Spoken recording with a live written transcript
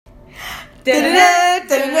That's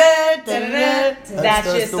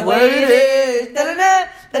just the way it is.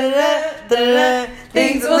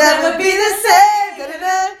 Things will never be the same.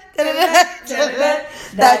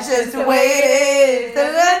 That's just the way it is.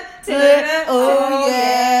 Oh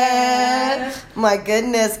yeah. My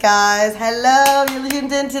goodness, guys. Hello. You're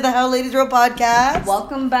tuned into the How Ladies Roll podcast.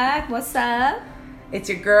 Welcome back. What's up? It's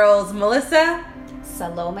your girls, Melissa,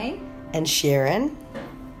 Salome, and Sharon.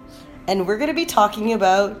 And we're going to be talking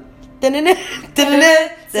about that's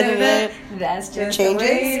just changes. The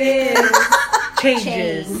way it is.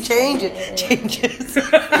 Changes. You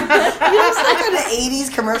know, it's like an 80s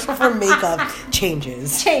commercial for makeup.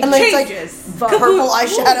 Changes. Changes. And like, it's Changes. like purple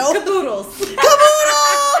eyeshadow. Caboodles.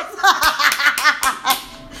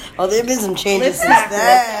 Oh, there have been some changes since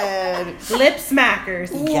then. Lip smackers.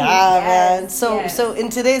 Yeah, man. Yes, So, yes. so in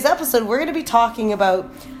today's episode, we're going to be talking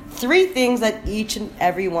about 3 things that each and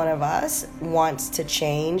every one of us wants to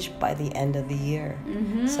change by the end of the year.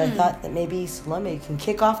 Mm-hmm. So I thought that maybe Salome can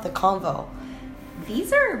kick off the convo.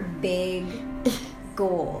 These are big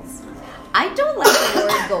goals. I don't like the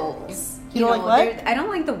word goals. You don't like what? I don't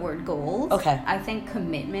like the word goals. Okay. I think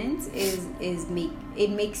commitment it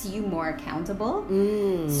makes you more accountable.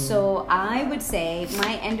 So I would say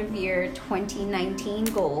my end of year 2019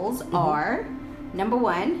 goals are, number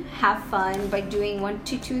 1, have fun by doing 1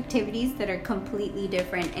 to 2 activities that are completely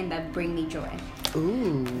different and that bring me joy.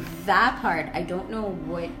 Ooh. That part, I don't know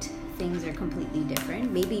what things are completely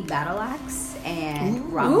different. Maybe battle axe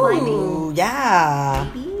and rock climbing. Ooh, yeah.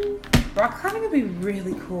 Maybe. Rock climbing would be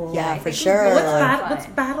really cool. Yeah, I for think sure. What's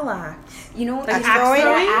battle axe? You know, Axe axe throwing?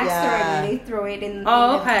 throwing? Yeah. Axe throwing. They throw it in.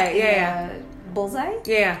 Oh, in okay. the, Yeah, in the bullseye.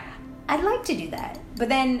 Yeah. I'd like to do that, but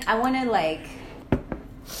then I want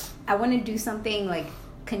to do something like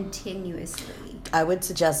continuously. I would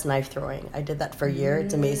suggest knife throwing. I did that for a year.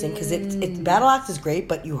 It's amazing because it's battle axe is great,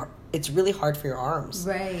 but it's really hard for your arms.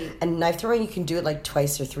 Right. And knife throwing, you can do it like 2 or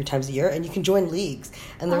 3 times a year, and you can join leagues.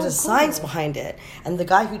 And there's a cool. science behind it. And the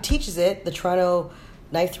guy who teaches it, the Toronto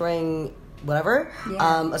Knife Throwing whatever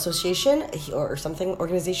association or something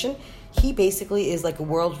organization, he basically is like a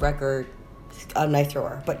world record knife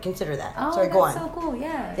thrower. But consider that. Oh, Sorry, go on. that's so cool.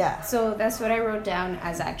 Yeah. Yeah. So that's what I wrote down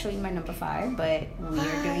as actually my number 5, but we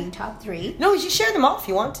are doing top 3. No, you share them all if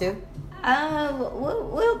you want to.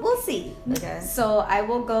 We'll see. Okay. So I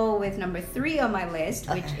will go with number 3 on my list,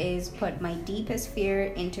 which is put my deepest fear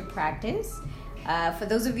into practice. For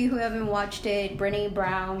those of you who haven't watched it, Brené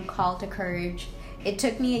Brown, Call to Courage. It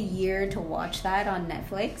took me a year to watch that on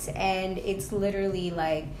Netflix, and it's literally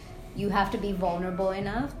like you have to be vulnerable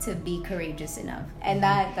enough to be courageous enough, and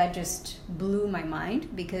that just blew my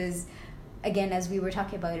mind because. Again, as we were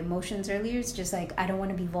talking about emotions earlier, it's just like, I don't want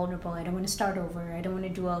to be vulnerable. I don't want to start over. I don't want to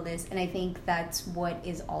do all this. And I think that's what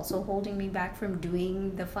is also holding me back from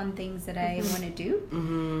doing the fun things that I want to do.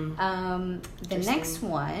 The next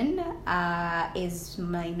one is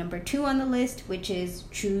my number 2 on the list, which is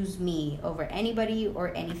choose me over anybody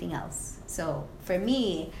or anything else. So for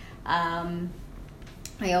me, I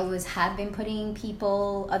always have been putting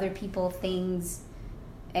other people, things,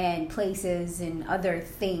 and places and other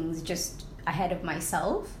things just ahead of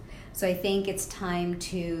myself. So I think it's time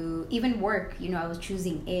to even work, I was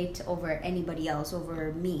choosing it over anybody else,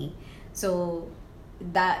 over me. So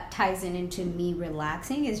that ties into me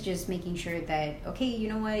relaxing, is just making sure that, okay, you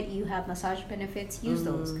know what, you have massage benefits, use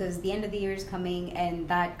those, because the end of the year is coming, and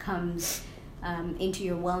that comes into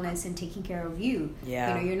your wellness and taking care of you.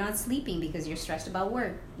 Yeah. You're not sleeping because you're stressed about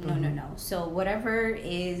work. No. So whatever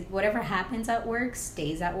happens at work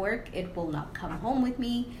stays at work. It will not come home with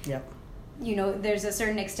me. Yep. There's a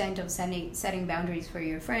certain extent of setting boundaries for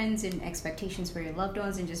your friends and expectations for your loved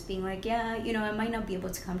ones, and just being like, I might not be able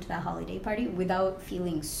to come to that holiday party, without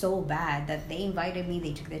feeling so bad that they invited me,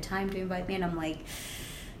 they took the time to invite me, and I'm like,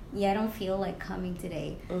 I don't feel like coming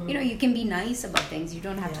today. You can be nice about things. You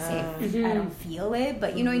don't have to say, I don't feel it.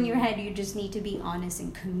 But, in your head, you just need to be honest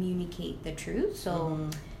and communicate the truth. So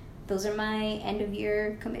those are my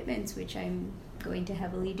end-of-year commitments, which I'm going to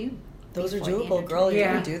heavily do. Those are before the end doable, of girl. You're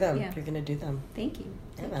 2020. going to do them. Yeah. You're going to do them. Thank you.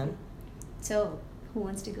 Yeah, Thank man. you. So, who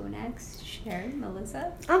wants to go next? Sharon,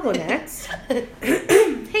 Melissa? I'll go next. Hey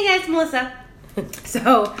guys, Melissa.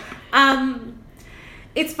 So,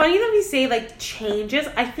 it's funny that we say like changes.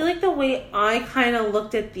 I feel like the way I kind of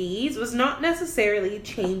looked at these was not necessarily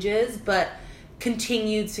changes, but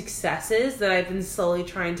continued successes that I've been slowly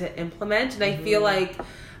trying to implement. And I feel like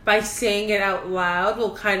by saying it out loud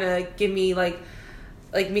will kind of give me like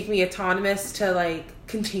make me autonomous to like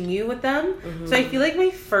continue with them. So I feel like my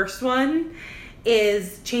first one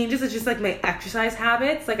changes is just like my exercise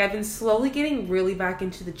habits. Like I've been slowly getting really back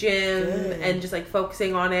into the gym and just like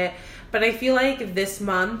focusing on it. But I feel like this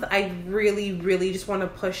month I really, really just want to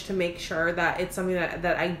push to make sure that it's something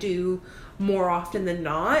that I do more often than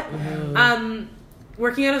not.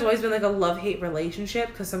 Working out has always been like a love-hate relationship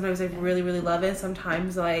because sometimes I really, really love it.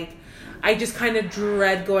 Sometimes like I just kind of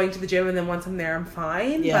dread going to the gym, and then once I'm there I'm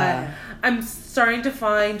fine. But I'm starting to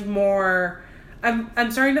find more I'm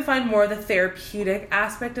starting to find more the therapeutic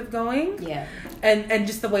aspect of going. Yeah. And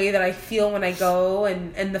just the way that I feel when I go,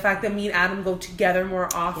 and the fact that me and Adam go together more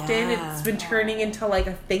often. It's been turning into like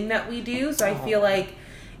a thing that we do. So I feel like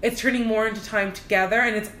it's turning more into time together,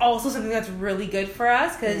 and it's also something that's really good for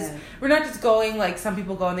us because we're not just going like some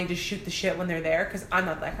people go and they just shoot the shit when they're there, because I'm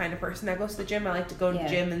not that kind of person that goes to the gym. I like to go to the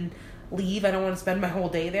gym and leave. I don't want to spend my whole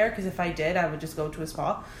day there, because if I did, I would just go to a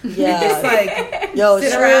spa. Just like it's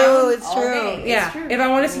true. It's true. Yeah. It's true. If I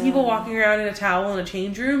want to see people walking around in a towel in a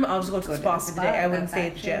change room, I'll just go to the spa for the day. I wouldn't stay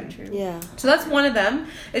at the gym. True. Yeah. So that's one of them.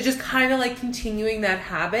 It's just kind of like continuing that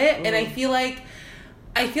habit, and I feel like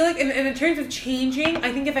in terms of changing,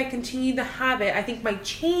 I think if I continue the habit, I think my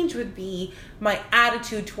change would be my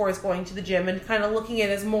attitude towards going to the gym, and kind of looking at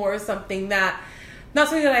it as more as something that, not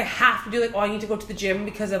something that I have to do, like, oh, I need to go to the gym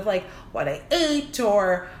because of, like, what I ate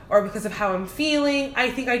or because of how I'm feeling.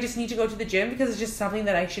 I think I just need to go to the gym because it's just something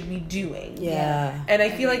that I should be doing. Yeah. And I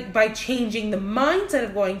feel like by changing the mindset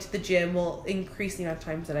of going to the gym will increase the amount of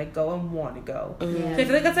times that I go and want to go. So I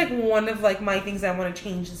feel like that's, like, one of, like, my things that I want to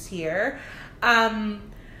change this year.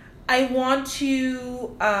 I want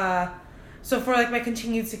to, so for, like, my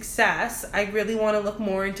continued success, I really want to look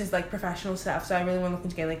more into, like, professional stuff. So I really want to look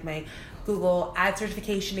into getting, like, my Google ad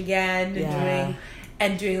certification again,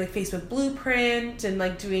 and doing like Facebook Blueprint, and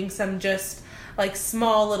like doing some just like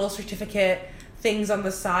small little certificate things on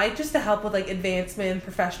the side just to help with like advancement and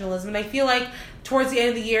professionalism. And I feel like towards the end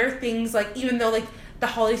of the year, things like, even though like the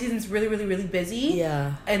holiday season's really, really, really busy,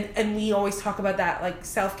 and we always talk about that like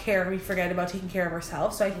self-care, and we forget about taking care of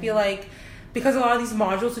ourselves. So I feel like because a lot of these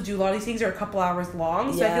modules to do a lot of these things are a couple hours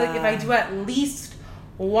long, so I feel like if I do at least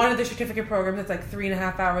one of the certificate programs that's like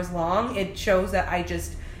 3.5 hours long, it shows that I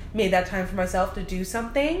just made that time for myself to do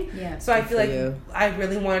something. So I feel like I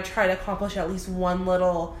really want to try to accomplish at least one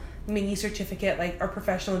little mini certificate, like, or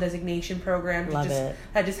professional designation program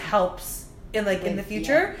that just helps in like in the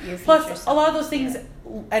future. Plus a lot of those things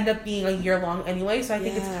end up being a year long anyway, so I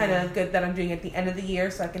think it's kind of good that I'm doing it at the end of the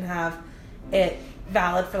year so I can have it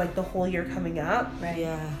valid for like the whole year coming up.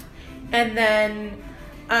 And then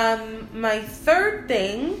my third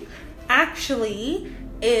thing actually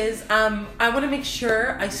is I want to make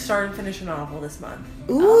sure I start and finish a novel this month.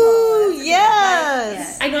 Ooh,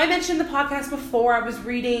 yes. I know I mentioned in the podcast before, I was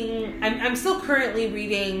reading, I'm still currently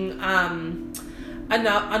reading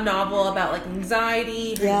a novel about like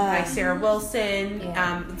anxiety by Sarah Wilson.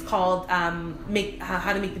 It's called How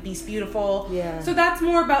to Make the Beast Beautiful. So that's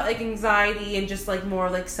more about like anxiety and just like more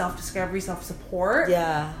like self-discovery, self-support.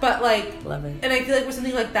 But like, love it. And I feel like with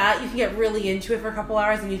something like that, you can get really into it for a couple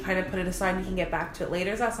hours and you kind of put it aside and you can get back to it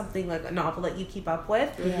later. It's not something like a novel that you keep up with.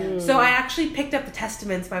 So I actually picked up The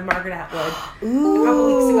Testaments by Margaret Atwood a couple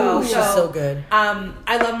weeks ago. She's so good.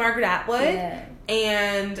 I love Margaret Atwood.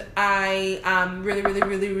 And I really, really,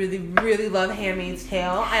 really, really, really love Handmaid's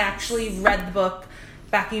Tale. I actually read the book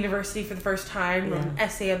back in university for the first time, wrote an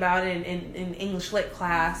essay about it in English lit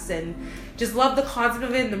class, and just love the concept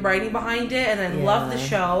of it and the writing behind it, and I love the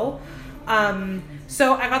show.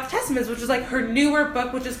 So I got The Testaments, which is like her newer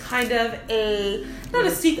book, which is kind of not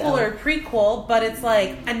a sequel or a prequel, but it's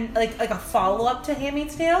like a follow-up to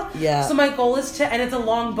Handmaid's Tale. So my goal is and it's a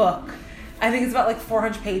long book. I think it's about like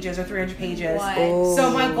 400 pages or 300 pages. So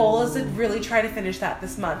my goal is to really try to finish that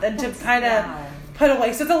this month and to kind of put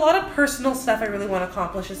away. So it's a lot of personal stuff I really want to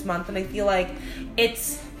accomplish this month, and I feel like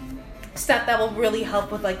it's stuff that will really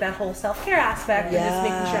help with like that whole self-care aspect and just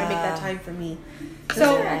making sure I make that time for me. Those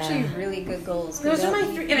are actually really good goals. Those are my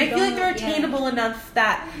three, and I feel like they're attainable enough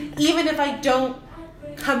that even if I don't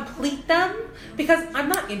complete them, because I'm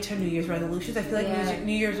not into New Year's resolutions. I feel like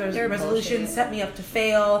New Year's resolutions set me up to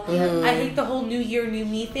fail. I hate the whole New Year, New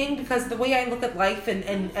Me thing, because the way I look at life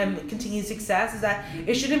and continued success is that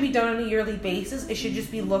it shouldn't be done on a yearly basis. It should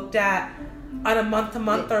just be looked at on a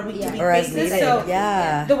month-to-month or week-to-week basis.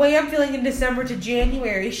 So the way I'm feeling in December to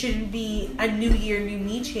January shouldn't be a New Year, New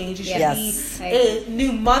Me change. It should be a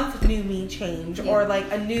new month, New Me change, or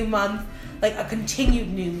like a new month, like a continued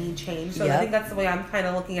new me change. So I think that's the way I'm kind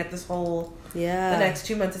of looking at this whole the next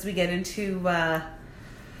 2 months as we get into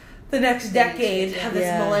the next decade of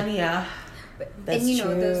this millennia. That's and you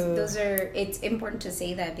know, those are, it's important to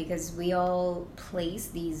say that because we all place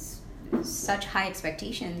these such high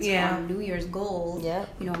expectations Yeah. on New Year's goals. Yeah.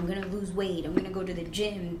 You know, I'm gonna lose weight. I'm gonna go to the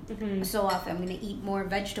gym so often. I'm gonna eat more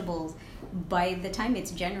vegetables. By the time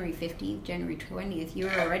it's January 15th, January 20th,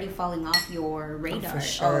 you're already falling off your radar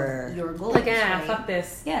of your goals. Like, yeah, right? fuck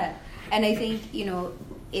this. Yeah, and I think, you know,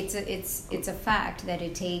 it's a fact that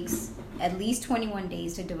it takes at least 21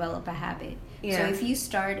 days to develop a habit. Yeah. So if you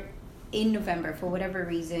start in November for whatever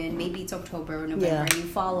reason, maybe it's October or November, and you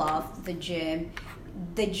fall off the gym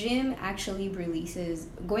actually releases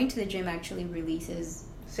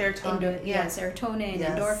Serotonin. serotonin,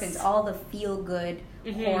 Yes. endorphins, all the feel good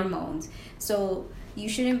hormones. So you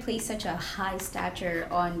shouldn't place such a high stature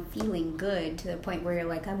on feeling good to the point where you're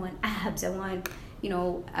like, I want abs, I want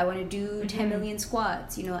to do 10 million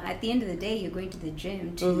squats. You know, at the end of the day, you're going to the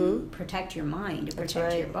gym to protect your mind, to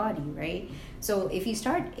protect your body, right? So if you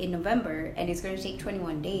start in November and it's going to take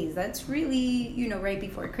 21 days, that's really, you know, right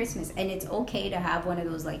before Christmas. And it's okay to have one of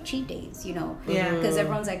those like cheat days, you know, because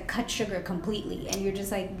everyone's like cut sugar completely. And you're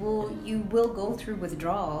just like, well, you will go through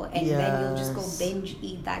withdrawal and then you'll just go binge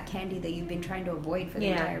eat that candy that you've been trying to avoid for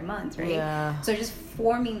the entire month, right? Yeah. So just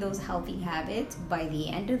forming those healthy habits by the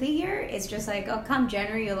end of the year, it's just like, oh, come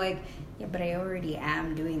January, you're like, yeah, but I already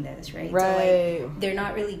am doing this, right? Right. So like, they're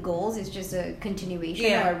not really goals. It's just a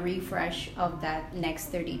continuation or a refresh of that next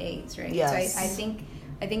 30 days, right? Yes. So I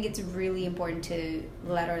think it's really important to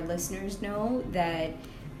let our listeners know that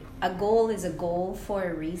a goal is a goal for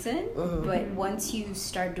a reason. But once you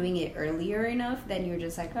start doing it earlier enough, then you're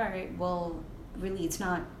just like, all right, well, really, it's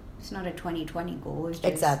not a 2020 goal. It's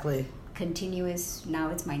just Exactly. continuous. Now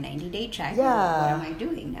it's my 90-day check. Yeah. What am I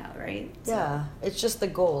doing now, right? Yeah. It's just the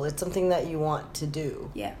goal. It's something that you want to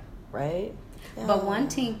do. Yeah. Right? Yeah. But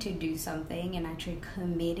wanting to do something and actually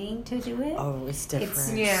committing to do it, Oh, it's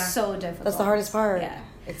different. it's so difficult. That's the hardest part. Yeah.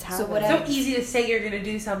 It's So habit. So easy to say you're going to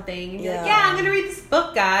do something. And you're like, Yeah. I'm going to read this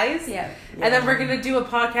book, guys. Yeah. And then we're going to do a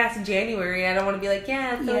podcast in January. I don't want to be like,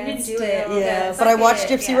 I feel like I didn't do it. Yeah, but I watched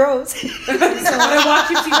Gypsy Rose. So I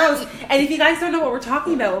watched Gypsy Rose. And if you guys don't know what we're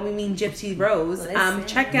talking about when we mean Gypsy Rose, Listen.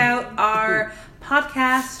 check out our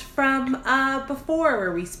podcast from before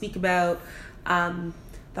where we speak about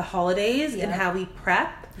the holidays and how we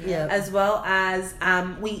prep. Yeah. As well as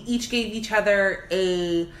we each gave each other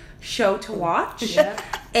a show to watch. Yeah.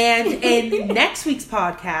 And in next week's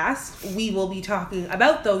podcast, we will be talking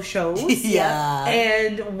about those shows. Yeah.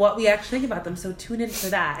 And what we actually think about them. So tune in for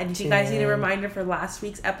that. And if you guys need a reminder for last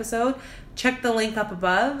week's episode, check the link up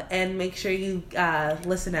above and make sure you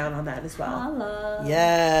listen out on that as well. Holla.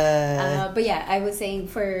 Yeah. But yeah, I was saying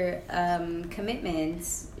for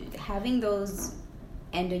commitments, having those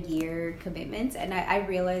end of year commitments, and I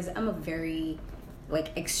realize I'm a very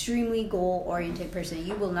extremely goal oriented person.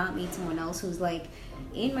 You will not meet someone else who's like,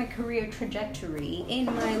 in my career trajectory, in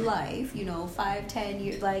my life, 5-10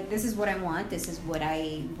 years, this is what I want, this is what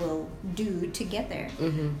I will do to get there.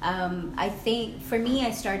 I think for me,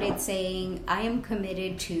 I started saying I am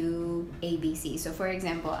committed to ABC. So for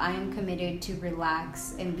example, I am committed to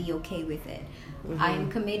relax and be okay with it. I am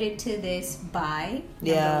committed to this by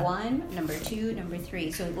number 1, number 2, number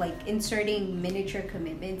 3. So inserting miniature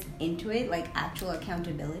commitments into it, actual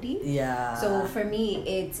accountability. Yeah. So for me,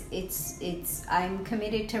 it's I'm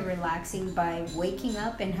committed to relaxing by waking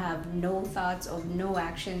up and have no thoughts or no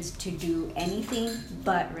actions to do anything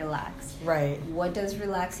but relax. Right. What does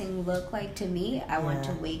relaxing look like to me? I want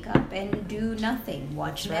to wake up and do nothing,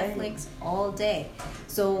 watch Netflix all day.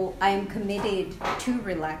 So I'm committed to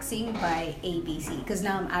relaxing by ABC because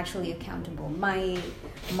now I'm actually accountable. My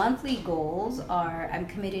monthly goals are I'm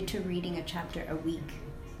committed to reading a chapter a week.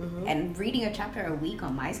 And reading a chapter a week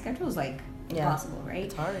on my schedule is impossible, right?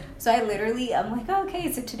 It's hard. So I'm like, oh,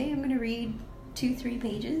 okay, so today I'm going to read 2-3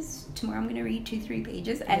 pages. Tomorrow I'm going to read 2-3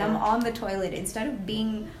 pages. And I'm on the toilet instead of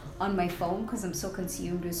being on my phone because I'm so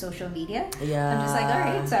consumed with social media. Yeah. I'm just like, all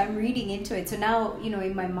right, so I'm reading into it. So now,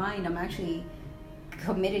 in my mind, I'm actually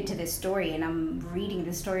committed to this story and I'm reading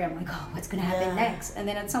the story. I'm like, oh, what's going to happen next? And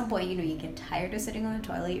then at some point, you get tired of sitting on the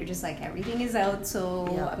toilet. You're just like, everything is out, so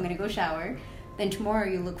I'm going to go shower. Then tomorrow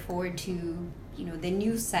you look forward to, the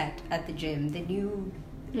new set at the gym, the new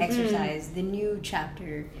exercise, the new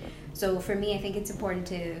chapter. So for me, I think it's important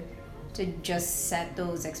to just set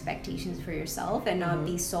those expectations for yourself and not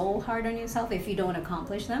be so hard on yourself if you don't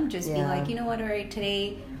accomplish them. Just be like, you know what, all right,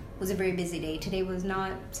 today was a very busy day. Today was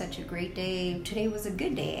not such a great day. Today was a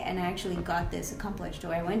good day and I actually got this accomplished.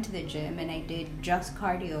 Or I went to the gym and I did just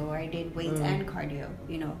cardio, or I did weights and cardio,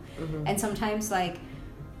 And sometimes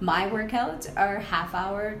my workouts are half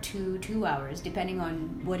hour to 2 hours, depending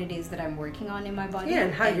on what it is that I'm working on in my body. Yeah,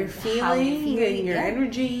 and how you're feeling and your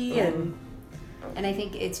energy. And I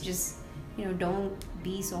think it's just, don't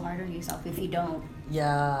be so hard on yourself if you don't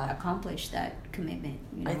accomplish that commitment.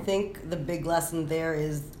 You know? I think the big lesson there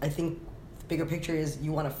is, I think the bigger picture is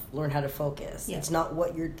you want to learn how to focus. Yeah. It's not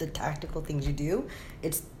what the tactical things you do,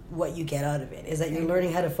 it's what you get out of it. Is that you're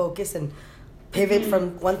learning how to focus and pivot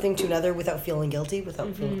from one thing to another without feeling guilty,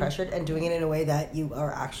 without feeling pressured, and doing it in a way that you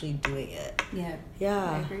are actually doing it. Yeah.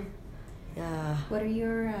 I agree. Yeah. What are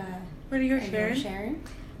your Sharon?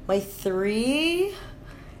 My 3.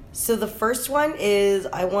 So the first one is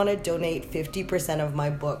I want to donate 50% of my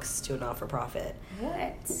books to a not-for-profit.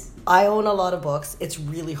 What? I own a lot of books. It's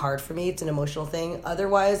really hard for me. It's an emotional thing.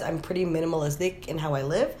 Otherwise, I'm pretty minimalistic in how I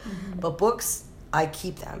live. But books, I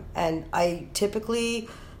keep them. And I typically,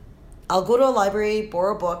 I'll go to a library,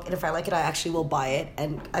 borrow a book, and if I like it, I actually will buy it.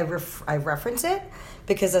 And I reference it.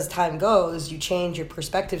 Because as time goes, you change, your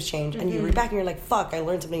perspectives change, and you read back and you're like, fuck, I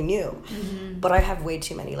learned something new. But I have way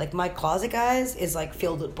too many. Like, my closet, guys, is like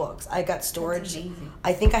filled with books. I got storage.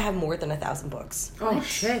 I think I have more than 1,000 books. Oh,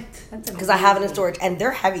 shit. Because I have it in storage, and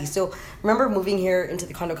they're heavy. So, remember moving here into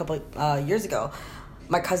the condo a couple years ago,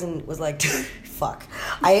 my cousin was like, fuck.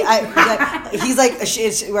 He's like,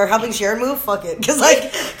 we're helping Sharon move? Fuck it. Because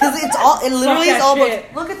it literally is all books.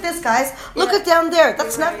 Look at this, guys. Look at down there.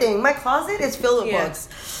 That's nothing. My closet is filled with books.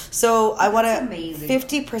 So I want to,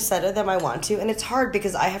 50% of them I want to. And it's hard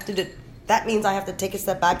because I have to, that means I have to take a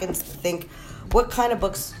step back and think, what kind of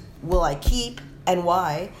books will I keep? And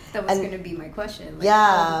why? That was going to be my question. Like,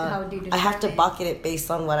 how do you determine? I have to bucket it based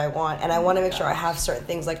on what I want. And I want to make sure I have certain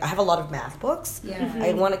things. Like, I have a lot of math books.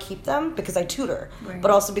 I want to keep them because I tutor. But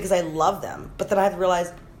also because I love them. But then I have to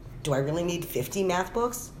realize, do I really need 50 math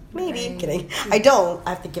books? Maybe. Kidding. I don't. I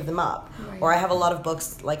have to give them up. Or I have a lot of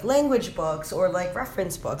books, like language books or like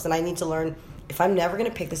reference books. And I need to learn, if I'm never going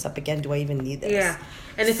to pick this up again, do I even need this? Yeah.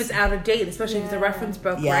 And if it's out of date, especially if it's a reference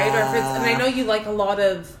book, right? Or if it's, and I know you like a lot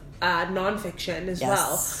of nonfiction as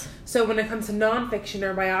well. So when it comes to nonfiction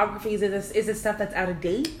or biographies, is it stuff that's out of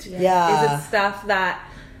date? Is it stuff that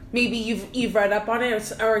maybe you've read up on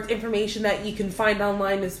it, or it's information that you can find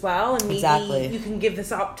online as well, and maybe you can give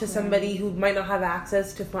this up to somebody who might not have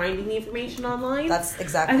access to finding the information online? That's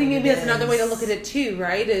exactly. I think maybe that's another way to look at it too,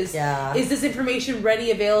 right? Is this information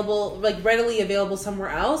readily available somewhere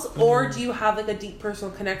else, or do you have like a deep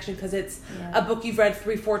personal connection because it's a book you've read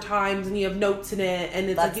 3-4 times and you have notes in it, and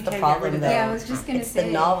it's that's like you can't problem, get rid of though. it? Yeah, I was just gonna say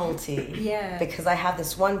the novelty. Because I have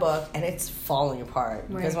this one book and it's falling apart.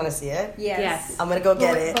 You guys want to see it? Yes. I'm gonna go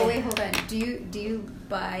get it. But wait, hold on. Do you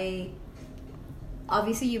buy?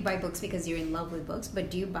 Obviously, you buy books because you're in love with books, but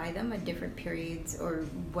do you buy them at different periods or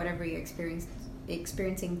whatever you're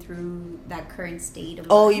experiencing through that current state of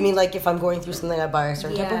life? You mean like if I'm going through something, I buy a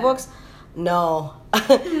certain type of books? No,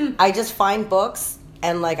 I just find books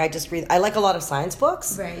and like I just read. I like a lot of science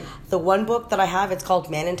books. Right. The one book that I have, it's called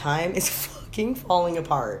Man in Time, is fucking falling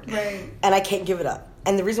apart. Right. And I can't give it up.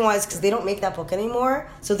 And the reason why is because they don't make that book anymore,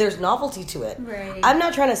 so there's novelty to it. Right. I'm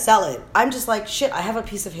not trying to sell it. I'm just like, shit, I have a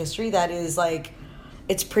piece of history that is like,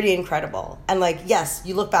 it's pretty incredible. And like, yes,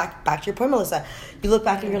 you look back to your point, Melissa, you look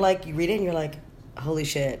back and you're like, you read it and you're like, holy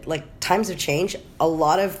shit, like times have changed. A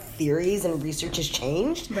lot of theories and research has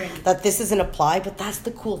changed. Right. That this isn't applied, but that's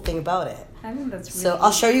the cool thing about it. I think that's really so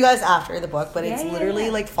I'll show you guys after the book, but it's literally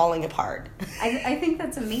like falling apart. I think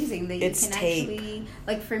that's amazing that you can actually,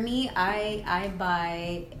 like for me, I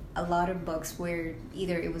buy a lot of books where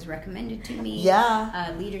either it was recommended to me,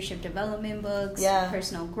 leadership development books,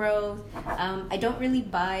 personal growth. I don't really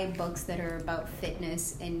buy books that are about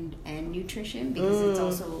fitness and nutrition because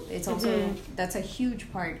it's also that's a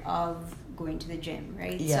huge part of going to the gym,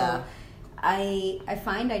 right? So I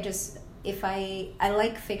find if I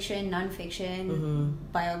like fiction, nonfiction,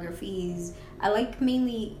 biographies. I like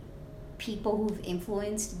mainly people who've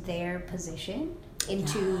influenced their position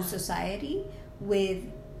into society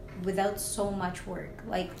without so much work,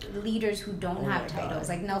 like leaders who don't have titles,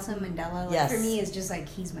 like Nelson Mandela. Like for me, is just like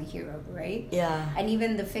he's my hero, right? Yeah. And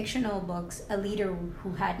even the fictional books, a leader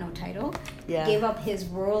who had no title gave up his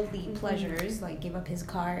worldly pleasures, like gave up his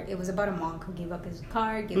car. It was about a monk who gave up his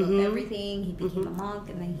car, gave up everything. He became a monk,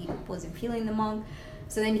 and then he wasn't feeling the monk.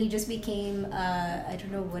 So then he just became, I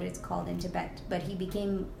don't know what it's called in Tibet, but he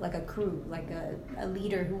became like a crew, like a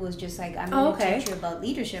leader who was just like, I'm going to teach you about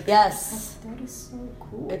leadership. Yes. That is so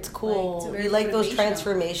cool. It's cool. You like those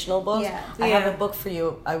transformational books? Yeah. I have a book for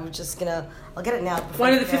you. I was just going to, I'll get it now.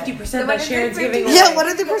 One of the 50% that Sharon's giving away. Yeah,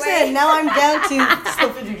 100%. Now I'm down to still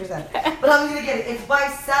 50%. But I'm going to get it. It's by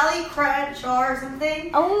Sally Crenshaw or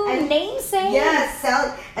something. Oh, namesake. Yes,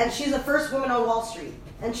 Sally. And she's the first woman on Wall Street.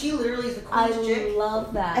 And she literally is the coolest chick. I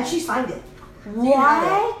love that. And she signed it.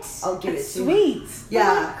 What? I'll give it to you. Sweet.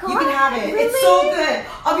 Yeah, Oh my you can God, have it. really? It's so good.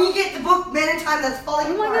 I mean, you get the book Man in Time that's falling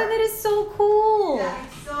Oh my apart. god, that is so cool. Yeah,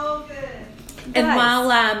 it's so good.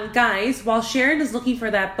 And Guys. while Sharon is looking for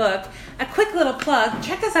that book, a quick little plug,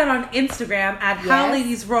 check us out on Instagram at How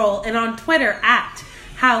Ladies Roll and on Twitter at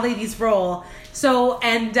How Ladies Roll. So,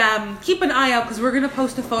 and keep an eye out because we're going to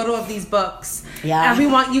post a photo of these books. Yeah. And we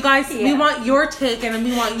want you guys, we Yeah. want your take, and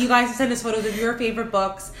we want you guys to send us photos of your favorite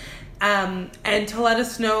books. And to let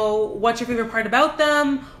us know what's your favorite part about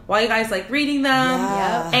them, why you guys like reading them,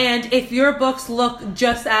 Yeah. and if your books look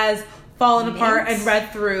just as fallen apart Mint. and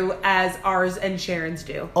read through as ours and Sharon's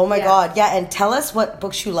do. Oh my Yeah. god, yeah, and tell us what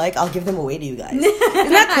books you like. I'll give them away to you guys. Isn't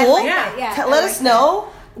that cool? Yeah. Let us know.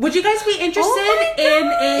 Would you guys be interested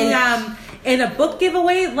Oh in a book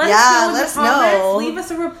giveaway? Let Yeah, us know in let the us comments. know. Leave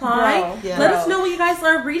us a reply. Bro, Yeah. Let us know what you guys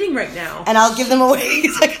are reading right now. And I'll give them away.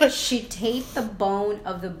 She taped the bone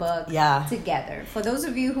of the book Yeah. together. For those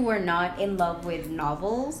of you who are not in love with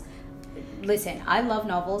novels, listen, I love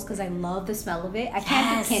novels because I love the smell of it. I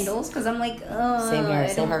can't Yes. do Kindles because I'm like, ugh. Same here, I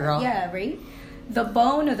same don't- here, girl. Yeah, right? The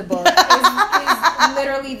bone of the book is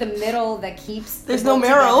literally the middle that keeps the There's no book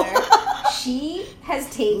marrow. together. She has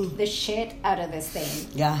taped the shit out of this thing.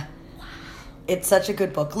 Yeah. It's such a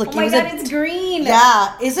good book. Look, Oh my it was god, it's green.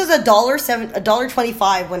 Yeah, this is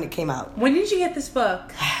 $1.25 when it came out. When did you get this book?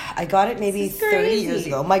 I got it maybe This is 30 crazy. years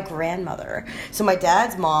ago. My grandmother. So my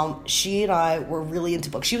dad's mom, she and I were really into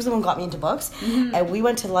books. She was the one who got me into books. Mm-hmm. And we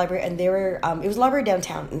went to the library and they were, it was a library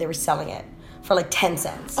downtown and they were selling it for like 10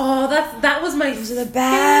 cents. Oh, that was my Those are the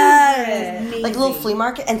best. Amazing. Like a little flea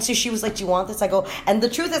market. And so she was like, do you want this? I go, and the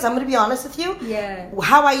truth is, I'm going to be honest with you. Yeah.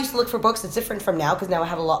 How I used to look for books, it's different from now because now I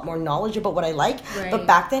have a lot more knowledge about what I like. Right. But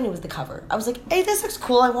back then it was the cover. I was like, hey, this looks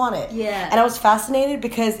cool. I want it. Yeah. And I was fascinated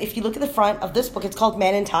because if you look at the front of this book, it's called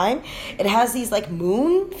Man in Time. It has these like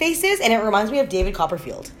moon faces and it reminds me of David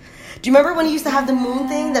Copperfield. Do you remember when he used to have the moon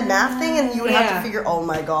thing, the math thing, and you would have Yeah. to figure? Oh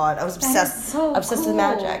my god, I was is obsessed, so obsessed cool. with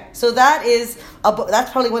magic. So that is a book. That's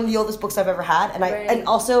probably one of the oldest books I've ever had, and Right. and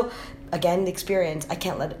also, again, the experience. I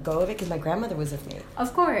can't let go of it because my grandmother was with me,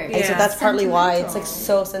 Of course. and so Yeah. that's partly why it's like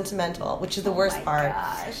Sentimental. so sentimental, which is the worst my part.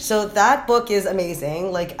 gosh. So that book is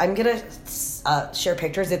amazing. Like I'm gonna share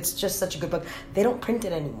pictures. It's just such a good book. They don't print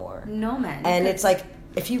it anymore. No, man. And it's like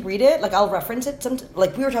if you read it, like I'll reference it.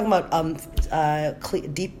 Like we were talking about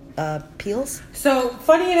deep peels. So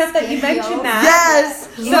funny enough that you Skin mentioned peels. that. Yes.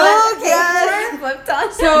 So- Look, yes. Flipped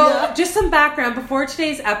on. So, just some background before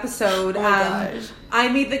today's episode. Oh my gosh. I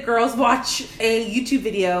made the girls watch a YouTube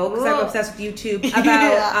video because I'm Whoa. obsessed with YouTube. About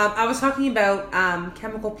Yeah. I was talking about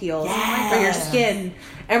chemical peels Yes. for your skin,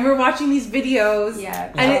 and we're watching these videos. Yeah.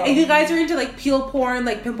 And you guys are into like peel porn,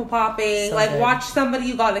 like pimple popping. So like good. watch somebody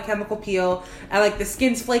who got a chemical peel and like the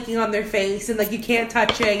skin's flaking on their face, and like you can't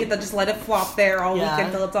touch it. You have to just let it flop there all Yeah.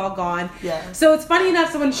 weekend until it's all gone. Yeah. So it's funny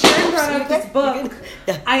enough. So when Sharon brought You up this good? book. You good?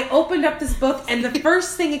 Yeah. I opened up this book, and the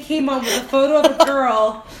first thing it came on was a photo of a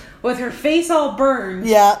girl with her face all burned.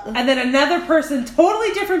 Yeah. And then another person,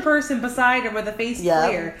 totally different person beside her with a face Yeah,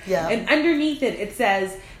 clear. yeah. And underneath it, it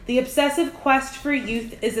says, "The obsessive quest for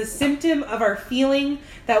youth is a symptom of our feeling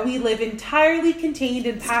that we live entirely contained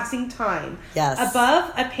in passing time. Yes.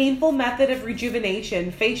 Above, a painful method of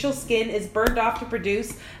rejuvenation. Facial skin is burned off to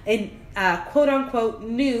produce a quote-unquote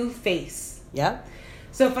new face." Yep.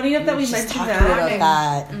 So funny enough that we Just mentioned talking that.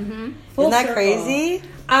 about that. Full Isn't that circle. crazy?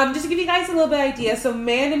 Just to give you guys a little bit of idea, so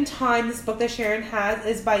Man in Time, this book that Sharon has,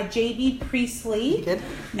 is by J.B. Priestley. You good?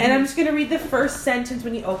 And I'm just going to read the first sentence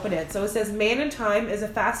when you open it. So it says, "Man in Time is a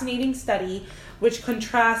fascinating study which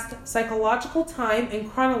contrasts psychological time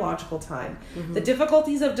and chronological time. The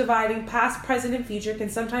difficulties of dividing past, present, and future can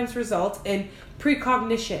sometimes result in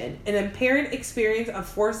precognition, an apparent experience of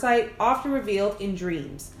foresight often revealed in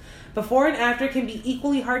dreams. Before and after can be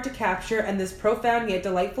equally hard to capture, and this profound yet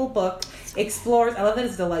delightful book explores, I love that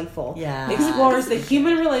it's delightful, Yeah. explores the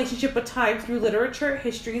human relationship with time through literature,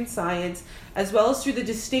 history, and science, as well as through the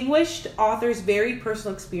distinguished author's very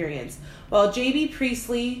personal experience. While J.B.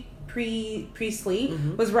 Priestley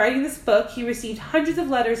was writing this book, he received hundreds of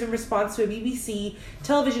letters in response to a BBC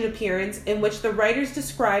television appearance in which the writers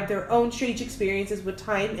described their own strange experiences with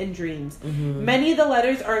time and dreams. Many of the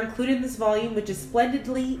letters are included in this volume, which is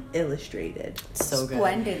splendidly illustrated. So good.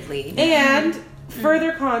 Splendidly. And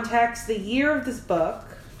further context, the year of this book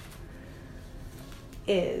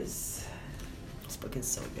is, This book is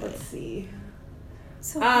so good. let's see,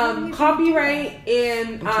 So how do you copyright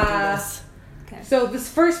in, I'm keeping this. Okay. so this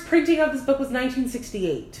first printing of this book was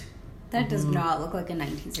 1968. That does not look like a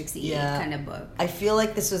 1968 Yeah. kind of book. I feel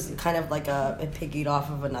like this was kind of like it piggied off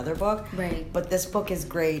of another book. Right. But this book is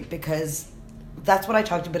great because that's what I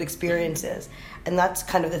talked about, experiences. And that's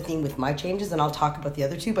kind of the theme with my changes, and I'll talk about the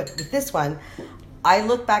other two. But with this one, I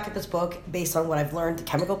look back at this book based on what I've learned, the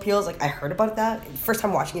chemical peels. Like, I heard about that first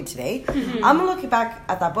time watching it today. Mm-hmm. I'm gonna look back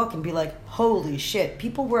at that book and be like, holy shit,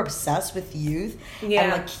 people were obsessed with youth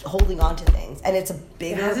and like holding on to things. And it's a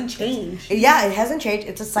bigger... It hasn't changed. Yeah, it hasn't changed.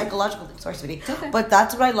 It's a psychological thing. Sorry, sweetie. Okay. But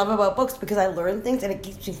that's what I love about books, because I learn things and it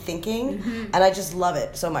keeps me thinking, and I just love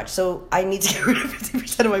it so much. So I need to get rid of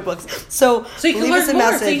 50% of my books. So you can leave learn us a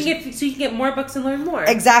more. message. So you can get more books and learn more.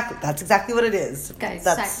 Exactly. That's exactly what it is. Guys,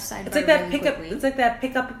 that's it's like that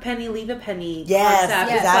pick up a penny, leave a penny. Yes,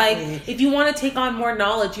 concept. exactly. It's like, if you want to take on more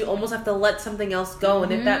knowledge, you almost have to let something else go.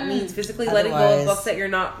 And if that means physically letting go of books that you're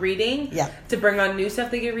not reading to bring on new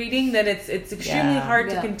stuff that you're reading, then it's extremely hard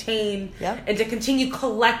to contain and to continue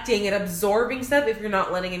collecting and absorbing stuff if you're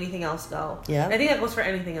not letting anything else go. Yeah. And I think that goes for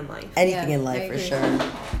anything in life. Anything in life, for sure.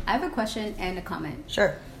 I have a question and a comment.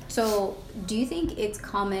 Sure. So, do you think it's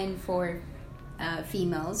common for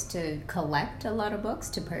females to collect a lot of books,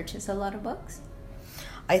 to purchase a lot of books?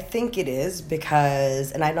 I think it is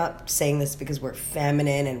because, and I'm not saying this because we're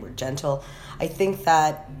feminine and we're gentle, I think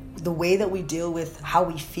that the way that we deal with how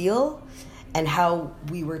we feel and how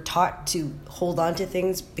we were taught to hold on to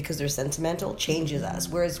things because they're sentimental changes us.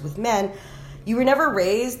 Whereas with men, you were never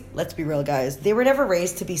raised, let's be real guys, they were never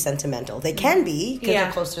raised to be sentimental. They can be because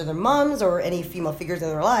they're close to their moms or any female figures in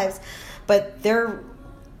their lives, but they're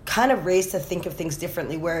kind of raised to think of things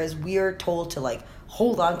differently, whereas we are told to like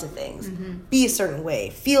hold on to things, be a certain way,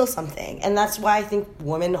 feel something. And that's why I think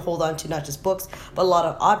women hold on to not just books, but a lot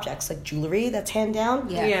of objects like jewelry that's hand down.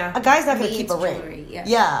 Yeah. A guy's not going to keep a ring.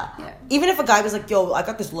 Yeah. Even if a guy was like, yo, I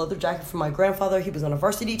got this leather jacket from my grandfather, he was on a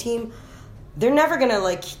varsity team, they're never going to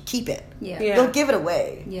like keep it. They'll give it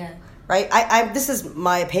away. Right? I this is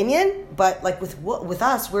my opinion, but like with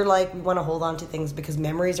us, we're like, we want to hold on to things because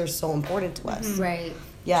memories are so important to us. Right.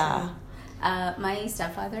 Yeah. My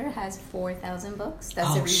stepfather has 4,000 books.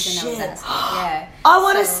 That's the reason I was asking. Yeah. I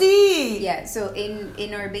want to see. Yeah. So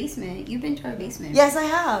in our basement, you've been to our basement. Yes, I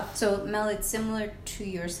have. So Mel, it's similar to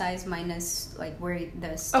your size minus like where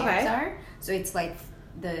the stairs are. So it's like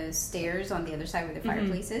the stairs on the other side where the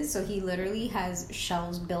fireplace is. So he literally has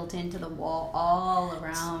shelves built into the wall all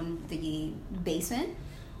around the basement.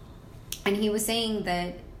 And he was saying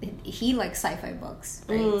that he likes sci-fi books,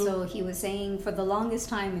 right? So he was saying for the longest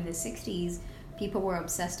time in the 60s, people were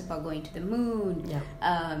obsessed about going to the moon,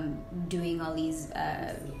 doing all these,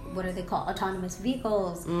 what are they called, autonomous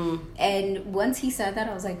vehicles. And once he said that,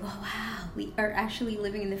 I was like, oh, wow, we are actually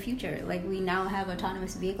living in the future. Like, we now have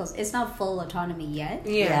autonomous vehicles. It's not full autonomy yet,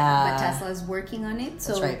 but Tesla is working on it.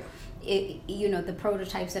 So, that's right. The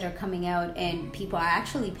prototypes that are coming out and people are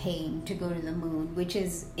actually paying to go to the moon, which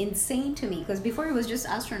is insane to me, because before it was just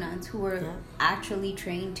astronauts who were actually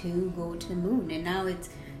trained to go to the moon, and now it's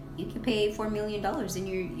you can pay $4 million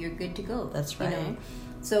and you're good to go. That's right. You know?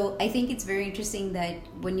 So I think it's very interesting that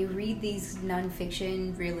when you read these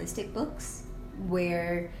nonfiction realistic books,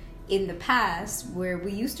 where in the past, where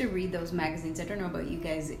we used to read those magazines, I don't know about you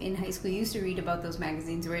guys, in high school, you used to read about those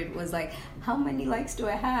magazines where it was like, how many likes do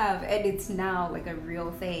I have? And it's now like a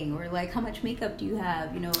real thing. Or like, how much makeup do you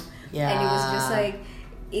have? You know? Yeah. And it was just like,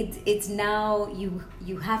 it's now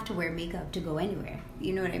you have to wear makeup to go anywhere.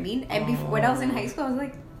 You know what I mean? And before, when I was in high school, I was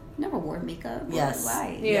like, never wore makeup. Yes.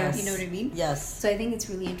 Why? Yes. You know what I mean? Yes. So I think it's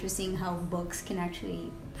really interesting how books can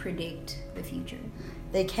actually predict the future.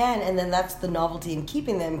 They can, and then that's the novelty in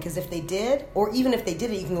keeping them, because if they did, or even if they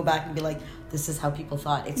didn't, you can go back and be like, this is how people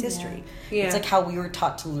thought. It's history. Yeah. It's like how we were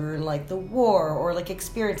taught to learn like the war or like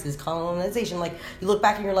experiences, colonization. Like you look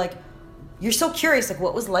back and you're like, you're so curious, like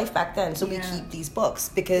what was life back then? So we keep these books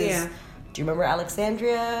because do you remember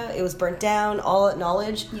Alexandria? It was burnt down, all that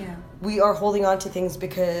knowledge. Yeah. We are holding on to things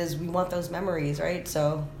because we want those memories, right?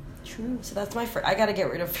 So True. So that's my I got to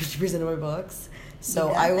get rid of 50% of my books.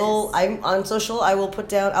 So I'm on social, I will put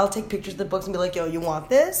down, I'll take pictures of the books and be like, yo, you want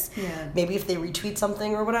this? Yeah. Maybe if they retweet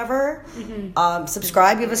something or whatever,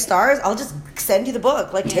 subscribe, give us stars, I'll just send you the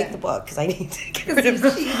book. Like, take the book, because I need to get rid of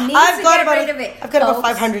it. I've got about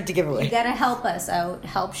 500 to give away. You gotta help us out,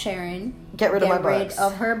 help Sharon get rid of my books.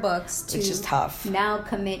 Of her books, which is tough. Now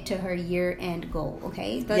commit to her year-end goal,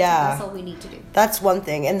 okay? That's all we need to do. That's one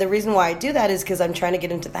thing. And the reason why I do that is because I'm trying to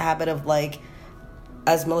get into the habit of, like,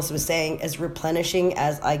 as Melissa was saying, as replenishing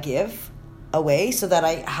as I give away, so that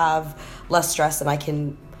I have less stress and I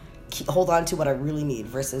can hold on to what I really need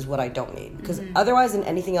versus what I don't need. Because otherwise, in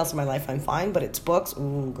anything else in my life, I'm fine, but it's books.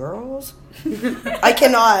 Ooh, girls. I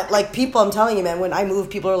cannot. Like, people, I'm telling you, man, when I move,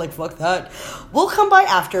 people are like, fuck that. We'll come by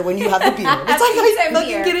after when you have the beer. It's like, are you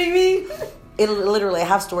fucking kidding me? literally, I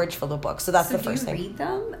have storage full of books, so that's the first thing. Do you read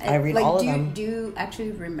them? I read all of them. Do you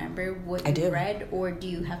actually remember what you read, or do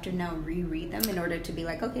you have to now reread them in order to be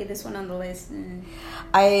like, okay, this one on the list?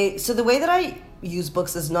 So the way that I use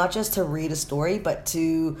books is not just to read a story, but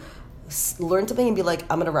to learn something and be like,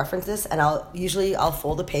 I'm gonna reference this, and I'll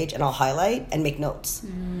fold a page and I'll highlight and make notes.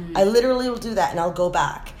 I literally will do that, and I'll go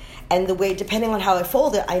back. And the way, depending on how I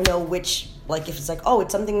fold it, I know which, like, if it's like, oh,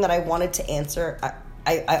 it's something that I wanted to answer,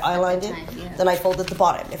 I eyelined it, then I folded the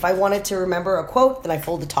bottom. If I wanted to remember a quote, then I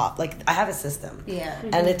fold the top. Like, I have a system. Yeah.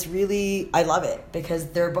 And it's really, I love it,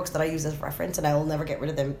 because there are books that I use as reference, and I will never get rid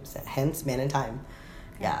of them, hence Man in Time.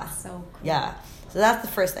 Yeah. That's so cool. Yeah. So that's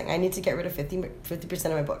the first thing. I need to get rid of 50%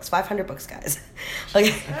 of my books. 500 books, guys. Like,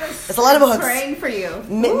 it's a lot of books. Praying for you.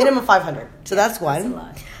 Minimum 500. So that's one. That's a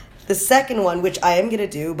lot. The second one, which I am going to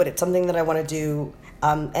do, but it's something that I want to do,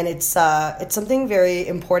 and it's something very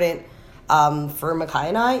important for Makai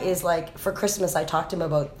and I, is like, for Christmas, I talked to him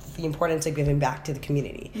about the importance of giving back to the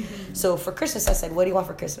community. So for Christmas, I said, what do you want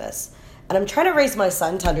for Christmas? And I'm trying to raise my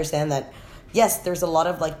son to understand that, yes, there's a lot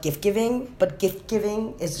of like gift giving, but gift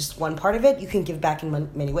giving is just one part of it. You can give back in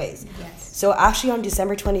many ways. Yes. So actually on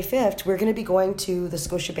December 25th, we're going to be going to the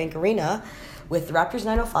Scotiabank Arena with Raptors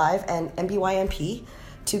 905 and MBYMP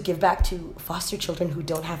to give back to foster children who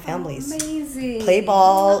don't have families. Amazing. Play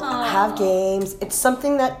ball, have games. It's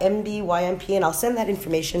something that MBYMP, and I'll send that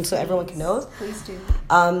information so everyone can know. Please do.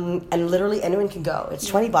 And literally anyone can go. It's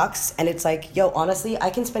 $20, and it's like, yo, honestly,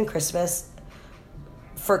 I can spend Christmas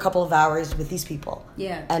for a couple of hours with these people.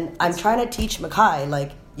 Yeah. And I'm trying to teach Makai,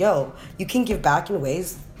 like, yo, you can give back in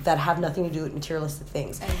ways that have nothing to do with materialistic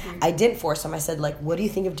things. I didn't force him. I said, like, what do you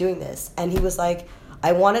think of doing this? And he was like,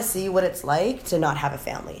 I want to see what it's like to not have a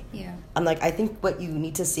family. Yeah. I'm like, I think what you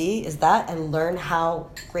need to see is that, and learn how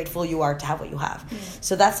grateful you are to have what you have. Yeah.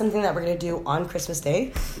 So that's something that we're going to do on Christmas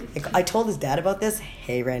Day. Like, I told his dad about this.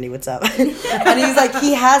 Hey, Randy, what's up? And he's like,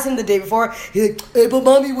 he has him the day before. He's like, hey, but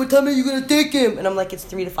mommy, what time are you going to take him? And I'm like, it's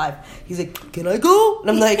 3 to 5. He's like, can I go? And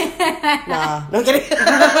I'm like, nah. No, I'm kidding.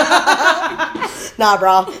 Nah,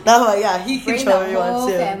 bro. No, yeah, he can show me he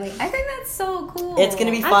wants to. Family. I think that's so cool. It's going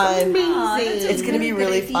to be fun. That's amazing. It's going to be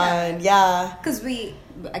really fun. Yeah. Because we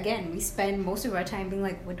spend most of our time being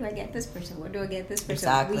like, what do I get this person? What do I get this person?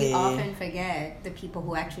 Exactly. We often forget the people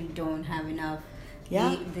who actually don't have enough.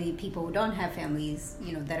 Yeah. The people who don't have families,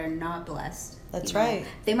 that are not blessed. That's right.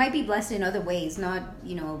 They might be blessed in other ways, not,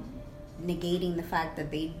 negating the fact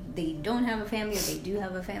that they don't have a family or they do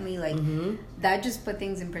have a family. Like, that just put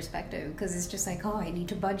things in perspective, because it's just like, oh, I need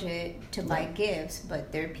to budget to buy gifts,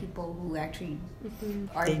 but there are people who actually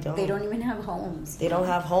they don't even have homes. They don't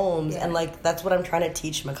have homes. And like, that's what I'm trying to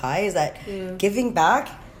teach Makai, is that giving back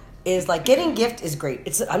is like, getting gift is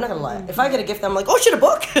great. I'm not gonna lie, if I get a gift, I'm like, oh shit, a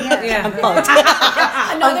book. I'm fucked.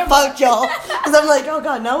 I'm fucked, y'all, because I'm like, oh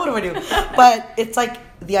god, now what do I do? But it's like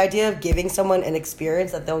the idea of giving someone an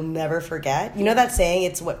experience that they'll never forget. You know that saying,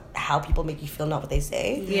 it's how people make you feel, not what they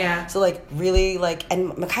say. Yeah. So like, really, like,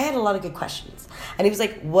 and Makai had a lot of good questions, and he was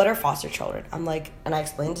like, what are foster children? I'm like, and I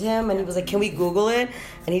explained to him, and he was like, can we Google it?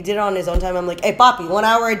 And he did it on his own time. I'm like, hey Poppy, 1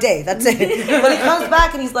 hour a day, that's it. But he comes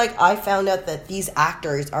back and he's like, I found out that these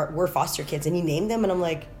actors were foster kids, and he named them, and I'm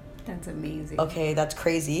like, that's amazing. Okay, that's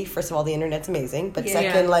crazy. First of all, the internet's amazing, but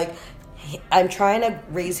second, like, I'm trying to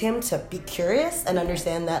raise him to be curious and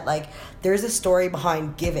understand that, like, there's a story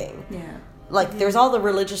behind giving. Yeah. Like, there's all the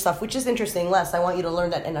religious stuff, which is interesting. I want you to learn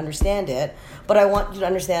that and understand it. But I want you to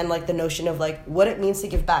understand, like, the notion of, like, what it means to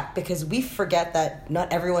give back. Because we forget that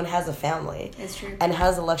not everyone has a family. It's true. And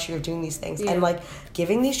has the luxury of doing these things. Yeah. And, like,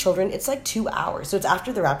 giving these children, it's, like, 2 hours. So it's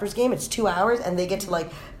after the Raptors game. It's 2 hours. And they get to,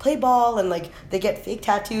 like, play ball. And, like, they get fake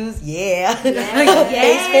tattoos. Yeah. Face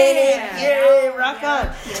painted. Yeah. Rock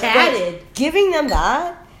on. Tatted. Giving them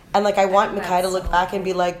that. And, like, I want Makai to look back and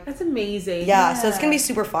be like, that's amazing. Yeah. So it's going to be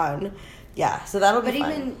super fun. Yeah, so that'll be fun.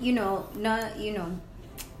 But even,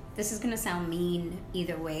 this is going to sound mean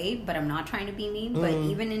either way, but I'm not trying to be mean, but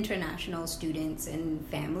even international students and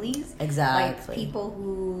families. Exactly. Like, people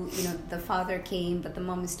who, the father came, but the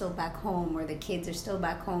mom is still back home, or the kids are still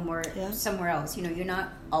back home, or somewhere else. You're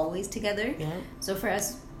not always together. Yeah. So for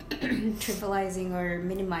us, trivializing or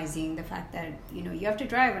minimizing the fact that you have to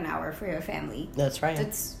drive an hour for your family, that's right,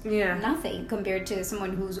 it's nothing compared to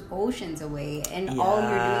someone who's oceans away, and all you're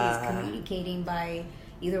doing is communicating by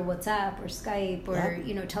either WhatsApp or Skype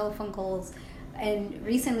or telephone calls. And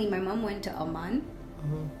recently my mom went to Oman,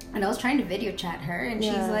 and I was trying to video chat her, and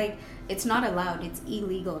she's like, it's not allowed, it's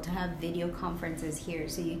illegal to have video conferences here,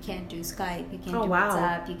 so you can't do Skype, you can't do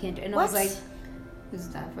WhatsApp, you can't do, and I was like, Is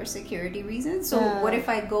that for security reasons? So what if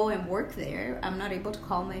I go and work there? I'm not able to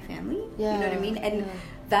call my family. Yeah. You know what I mean? And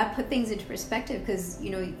that put things into perspective, because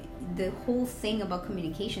the whole thing about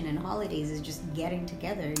communication and holidays is just getting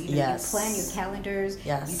together. You plan your calendars.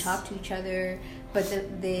 You talk to each other. But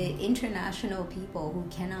the international people who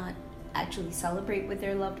cannot actually celebrate with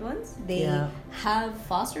their loved ones, they have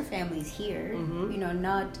foster families here.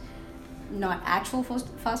 Not actual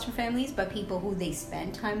foster families, but people who they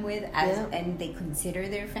spend time with and they consider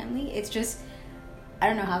their family. It's just, I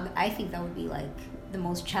don't know how, I think that would be like the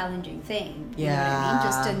most challenging thing. You know what I mean?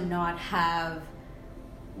 Just to not have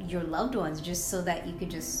your loved ones, just so that you could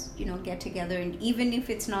just, get together, and even if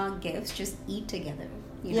it's not gifts, just eat together.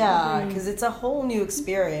 Because it's a whole new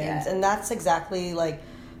experience. And that's exactly like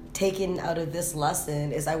taken out of this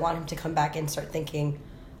lesson is I want him to come back and start thinking,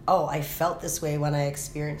 oh, I felt this way when I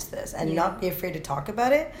experienced this, and not be afraid to talk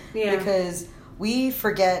about it, because we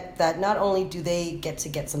forget that not only do they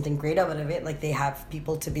get something great out of it, like they have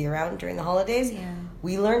people to be around during the holidays,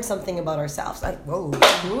 we learn something about ourselves.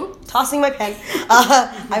 Tossing my pen.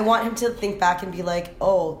 I want him to think back and be like,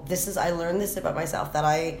 oh, I learned this about myself, that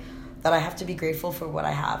I have to be grateful for what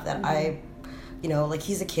I have, that I, like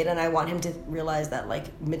he's a kid, and I want him to realize that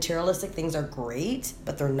like materialistic things are great,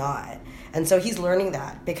 but they're not. And so he's learning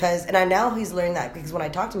that now he's learning that because when I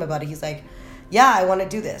talked to him about it, he's like, yeah, I want to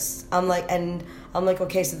do this. I'm like,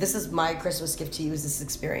 okay, so this is my Christmas gift to you, is this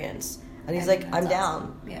experience. And he's like, I'm down.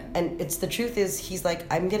 Awesome. Yeah. And it's the truth is, he's like,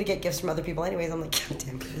 I'm going to get gifts from other people anyways. I'm like, God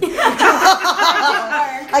damn kids.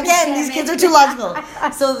 Again, these kids are too logical.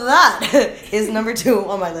 So that is number 2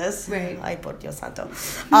 on my list. Right. Ay, por Dios santo.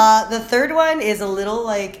 The third one is a little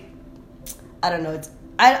like, I don't know.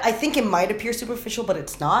 I think it might appear superficial, but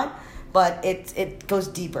it's not. But it goes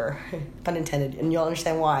deeper, pun intended, and you'll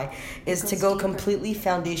understand why, is to go completely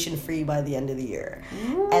foundation free by the end of the year.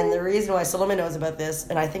 Ooh. And the reason why Solomon knows about this,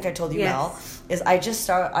 and I think I told you, Mel, is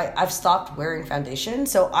I've stopped wearing foundation.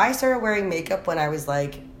 So I started wearing makeup when I was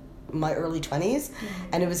like my early 20s,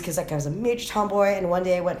 and it was because like I was a major tomboy, and one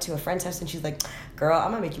day I went to a friend's house and she's like, girl,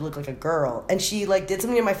 I'm gonna make you look like a girl, and she like did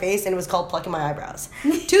something in my face, and it was called plucking my eyebrows.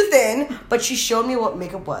 Too thin, but she showed me what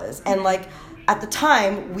makeup was, and like at the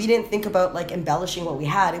time we didn't think about like embellishing what we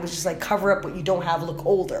had. It was just like cover up what you don't have, look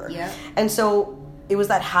older. And so it was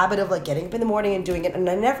that habit of like getting up in the morning and doing it, and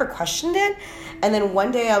I never questioned it. And then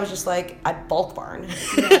one day I was just like at Bulk Barn.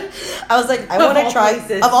 I was like, I want to try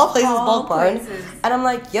of all places Bulk Barn. And I'm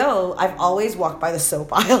like, yo, I've always walked by the soap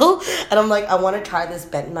aisle, and I'm like, I want to try this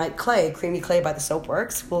bentonite clay, creamy clay by the Soap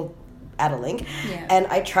Works. We'll add a link. And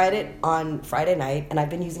I tried it on Friday night, and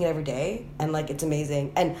I've been using it every day, and like it's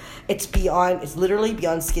amazing. And it's literally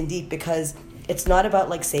beyond skin deep, because it's not about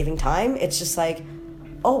like saving time. It's just like,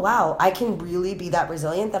 oh wow, I can really be that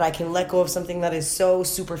resilient, that I can let go of something that is so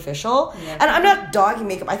superficial. And I'm not dogging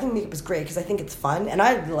makeup. I think makeup is great because I think it's fun, and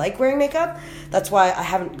I like wearing makeup. That's why I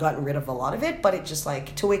haven't gotten rid of a lot of it, but it just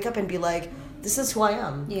like to wake up and be like, this is who I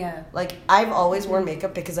am. Like I've always worn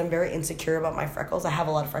makeup because I'm very insecure about my freckles. I have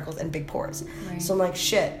a lot of freckles and big pores. So I'm like,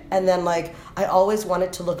 shit. And then like I always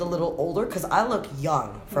wanted to look a little older because I look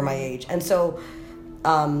young for my age. And so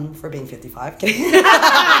for being 55, kidding.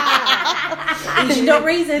 Asian don't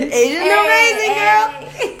raisin.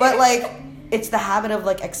 Girl. But like it's the habit of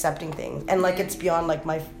like accepting things, and like it's beyond like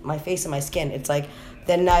my face and my skin. It's like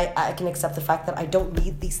then I can accept the fact that I don't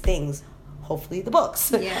need these things. Hopefully the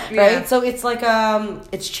books, right? So it's like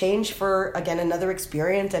it's change for again another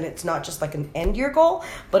experience, and it's not just like an end year goal,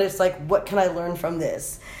 but it's like what can I learn from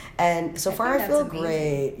this? And so far I feel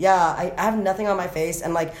great. I have nothing on my face,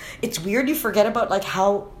 and like it's weird, you forget about like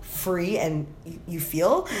how free and you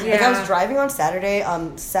feel. Like I was driving on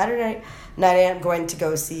Saturday night I'm going to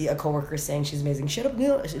go see a coworker sing. She's amazing. Shut up,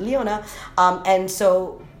 Leona. And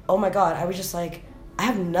so oh my god, I was just like, I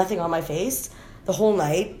have nothing on my face the whole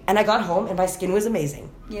night, and I got home and my skin was amazing.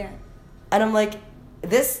 And I'm like,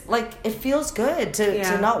 this like it feels good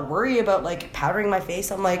to not worry about like powdering my face.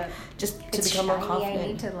 I'm like just to become more confident. I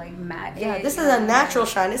need to like matte. This is a natural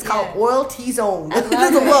shine. It's called Oil T-Zone. This is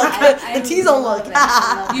the look. The T-Zone look.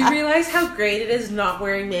 You realize how great it is not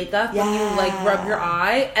wearing makeup when you like rub your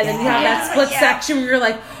eye, and then you have that split section where you're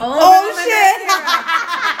like, oh shit.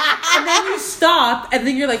 And then you stop, and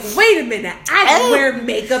then you're like, wait a minute, I didn't wear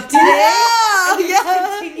makeup today. And you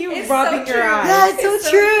continue rubbing your eyes. Yeah, it's so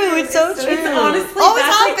true. It's so true. It's honestly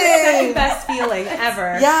that's like the second best feeling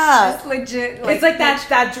ever. It's legit. It's like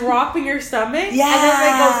that drop in your stomach. And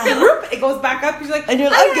then it goes back up. You're like, and you're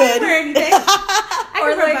like, I'm good. I didn't wear anything.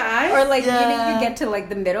 Or like you get to like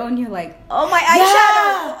the middle, and you're like, oh my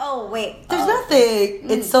eyeshadow. Oh wait, there's nothing.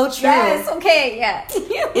 It's so true. Yes, okay,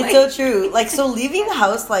 It's so true. Like so, leaving the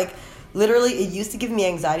house like Literally, it used to give me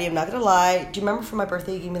anxiety. I'm not gonna lie. Do you remember for my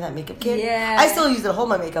birthday you gave me that makeup kit? Yeah. I still use it to hold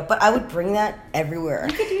my makeup, but I would bring that everywhere.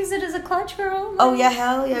 You could use it as a clutch, girl. Oh yeah,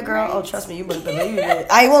 hell yeah, girl. Right. Oh, trust me, you wouldn't believe it.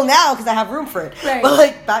 I will now because I have room for it. Right. But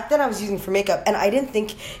like back then, I was using it for makeup, and I didn't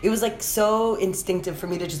think it was like so instinctive for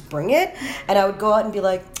me to just bring it. And I would go out and be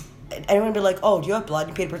like, anyone would be like, "Oh, do you have blood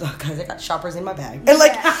and papers?" Oh, guys, I got shoppers in my bag, and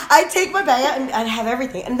like I take my bag out and I have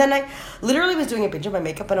everything. And then I literally was doing a binge of my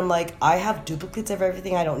makeup, and I'm like, I have duplicates of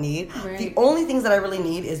everything I don't need. Right. The only things that I really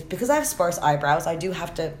need is because I have sparse eyebrows. I do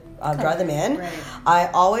have to dry them in. Right. I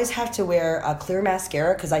always have to wear a clear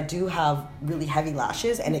mascara because I do have really heavy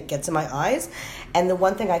lashes and it gets in my eyes. And the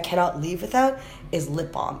one thing I cannot leave without is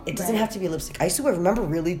lip balm. It doesn't have to be lipstick. I used to remember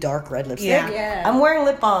really dark red lipstick. Yeah. I'm wearing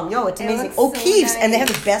lip balm. Yo, it's amazing. looks so O'Keeffe's, and they have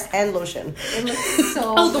nice. the best hand lotion. It looks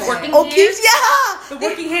so Oh, the good. working O'Keeffe's, yeah! The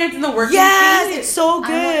working hands and the working Yes, feet. it's so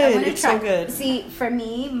good. I wanna It's try. so good. See, for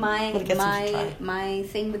me, gonna get some to try. my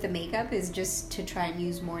thing with the makeup is just to try and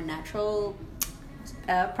use more natural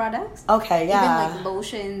products. Okay, yeah. Even like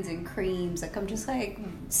lotions and creams. Like I'm just like,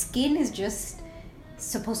 skin is just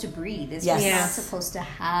supposed to breathe. It's Yes. just not Yes. supposed to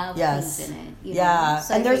have Yes. things in it. You Yeah, know?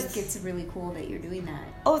 So and I there's- think it's really cool that you're doing that.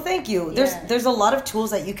 Oh, thank you. Yeah. There's a lot of tools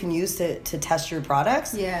that you can use to test your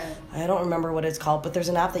products. Yeah. I don't remember what it's called, but there's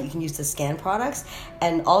an app that you can use to scan products.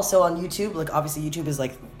 And also on YouTube, like obviously YouTube is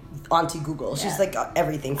like Auntie Google. She's Yeah. like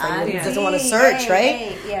everything for anyone who Auntie. doesn't want to search, Hey, right?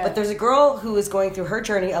 hey, yeah. But there's a girl who is going through her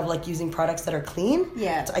journey of like using products that are clean.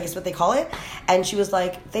 Yeah. That's, I guess what they call it. And she was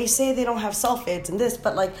like, they say they don't have sulfates and this,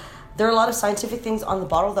 but like there are a lot of scientific things on the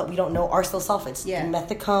bottle that we don't know are still sulfates. Yeah.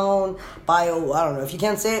 Methicone, bio, I don't know. If you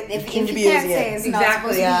can't say it, If you can't you be can't using say it. it's not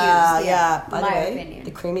Exactly. supposed Yeah, to be used. yeah. By the my way, opinion.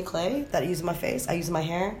 the creamy clay that I use in my face, I use in my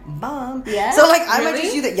hair. Bomb. Yeah? So like, I might Really?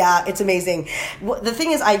 just use that. Yeah, it's amazing. The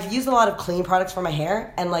thing is, I've used a lot of clean products for my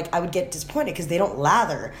hair, and like, I would get disappointed because they don't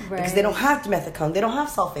lather, because they Right. don't have dimethicone, they don't have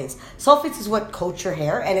sulfates. Sulfates is what coats your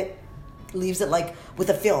hair, and it leaves it like with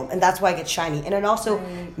a film, and that's why it gets shiny, and it also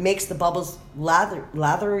makes the bubbles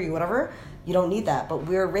lathery, whatever. You don't need that, but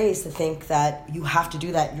we're raised to think that you have to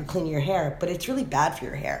do that. You're cleaning your hair, but it's really bad for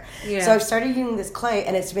your hair. Yeah. So I've started using this clay,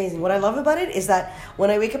 and it's amazing. What I love about it is that when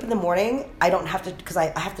I wake up in the morning, I don't have to, because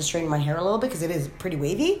I have to straighten my hair a little bit because it is pretty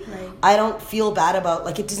wavy. Right. I don't feel bad about,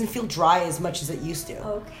 like, it doesn't feel dry as much as it used to.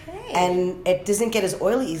 Okay. And it doesn't get as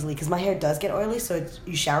oily easily because my hair does get oily. So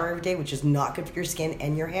you shower every day, which is not good for your skin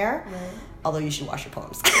and your hair. Right. Although you should wash your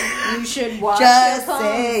palms. You should wash Just your palms.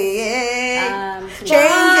 saying. Please.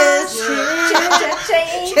 Changes.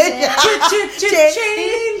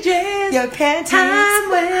 Changes. Your panties. Time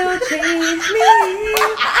will change me,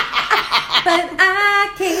 but I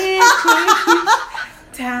can't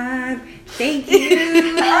change time. Thank you,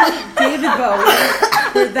 David Bowie,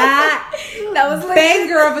 for that That was like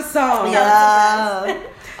banger of a song. Yeah.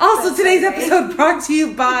 Also, today's episode brought to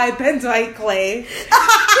you by Benzoate Clay.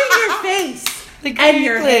 Clean your face and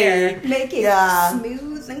your hair. make it Yeah.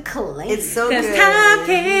 smooth and clean. It's so Because good. time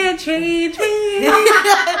can change me.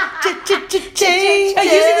 Change.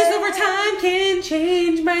 Using this over time can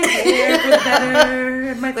change my hair for the better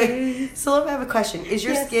and my face. Wait, so I have a question. Is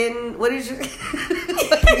your skin, what is your,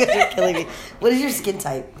 you guys are killing me. What is your skin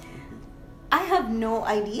type? I have no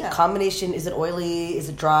idea. Combination, is it oily? Is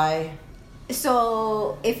it dry?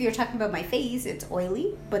 So if you're talking about my face, it's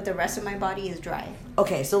oily, but the rest of my body is dry.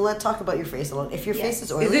 Okay, so let's talk about your face alone. If your Yes. face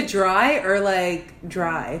is oily, Is it dry or like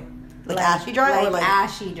dry? like ashy dry or like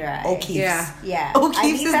ashy dry? O'Keeffe's? Yeah. Yeah. O'Keeffe's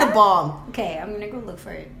I need is that. the bomb. Okay, I'm gonna go look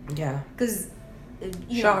for it Yeah. because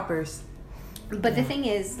Shoppers. But the thing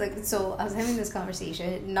is, like, so I was having this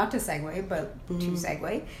conversation, not to segue, but to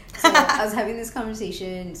segue. So I was having this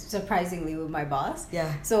conversation, surprisingly, with my boss. Yeah.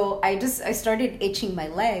 So I started itching my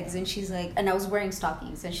legs, and she's like, and I was wearing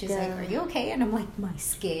stockings, and she's like, "Are you okay?" And I'm like, "My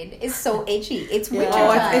skin is so itchy. It's winter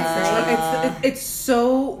Oh, time. it's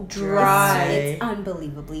so dry. It's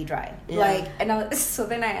unbelievably dry. Yeah. Like, and so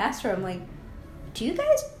then I asked her, I'm like, do you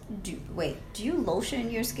guys do you lotion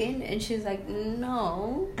your skin? And she's like,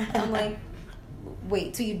 no. I'm like,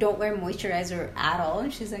 wait, so you don't wear moisturizer at all?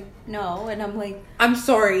 And she's like, no. And I'm like, I'm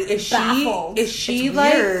sorry. Is Baffled. she It's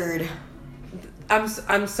like? weird.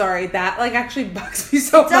 I'm sorry. That like actually bugs me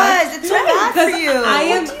so much. Does it's so bad for Because you?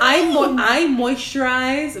 I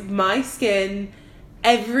moisturize my skin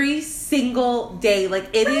every single day. Like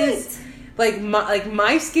it is like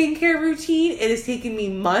my skincare routine. It has taken me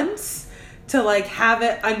months to like have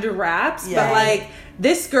it under wraps. Yeah. But like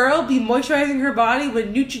this girl be moisturizing her body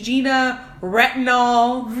with Neutrogena,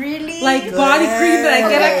 retinol, really? like body cream that I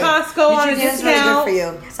get at Okay. Costco on a Neutrogena is really good discount. for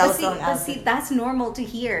you. But Salicylic see, acid. that's normal to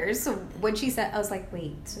hear. So when she said, I was like,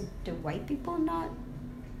 wait, so do white people not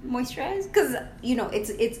moisturize? Because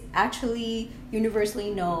it's actually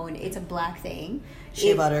universally known. It's a black thing.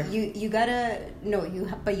 Shea butter.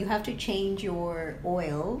 But you have to change your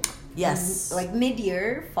oil. Yes. Like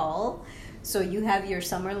mid-year, fall. So you have your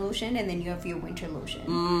summer lotion and then you have your winter lotion.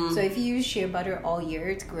 So if you use shea butter all year,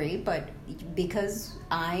 it's great. But because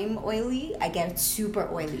I'm oily, I get super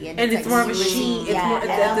oily, and it's more of a sheet. Yeah, more,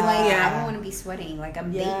 and I'm like, I don't want to be sweating. Like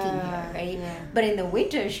I'm baking here, right? Yeah. But in the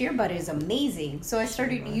winter, shea butter is amazing. So I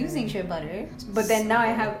started using shea butter. But then now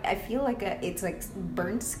I feel like it's like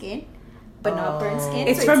burnt skin. But not burnt skin.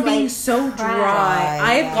 It's from being so dry.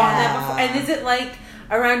 I have gotten that before. And is it like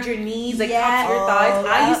around your knees, like tops of your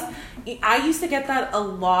thighs? I used to get that a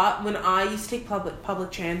lot when I used to take public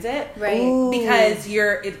transit, right? Ooh. Because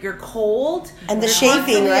you're cold and the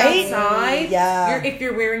chafing, right? Outside, yeah. If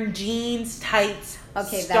you're wearing jeans, tights,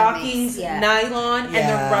 okay, stockings, nylon, and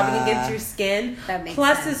they're rubbing against your skin. That makes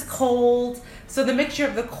Plus, sense. it's cold. So the mixture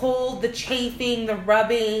of the cold, the chafing, the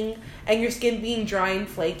rubbing, and your skin being dry and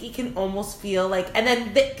flaky can almost feel like... And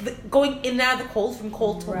then going in and out of the cold, from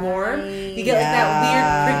cold to warm, you get like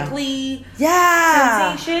that weird prickly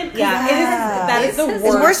sensation. Yeah, it is. That is the worst.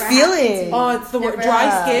 It's the worst feeling. Oh, it's the worst.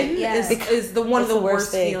 Dry skin is one of the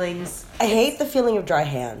worst thing. feelings. I hate the feeling of dry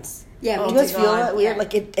hands. Yeah, do you guys feel that weird?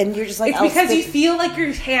 Like it, and you're just like, it's because you feel like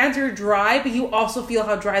your hands are dry, but you also feel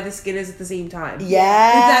how dry the skin is at the same time.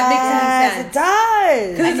 Yeah, does that make any sense? It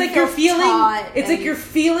does. Because it's like you're feeling, it's like you're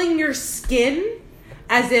feeling your skin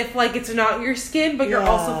as if like it's not your skin, but you're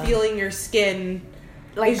also feeling your skin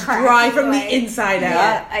like is dry from the inside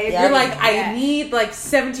out. You're like, I need like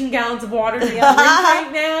 17 gallons of water in the other room right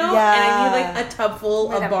now, and I need like a tub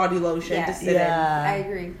full of body lotion to sit in. I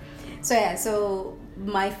agree. So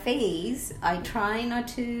my face, I try not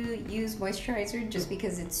to use moisturizer just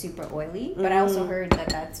because it's super oily. But I also heard that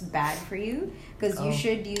that's bad for you because you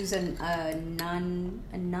should use a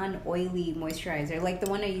non-oily moisturizer. Like the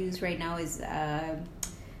one I use right now is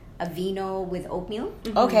Aveeno with oatmeal.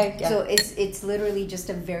 Okay. Yeah. So it's literally just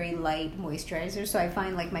a very light moisturizer. So I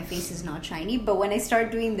find like my face is not shiny. But when I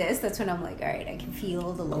start doing this, that's when I'm like, all right, I can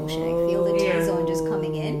feel the lotion. I can feel the T-zone just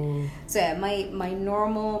coming in. So yeah, my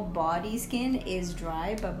normal body skin is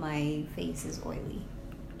dry, but my face is oily.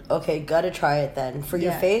 Okay, gotta try it then. For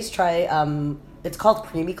your face, try it's called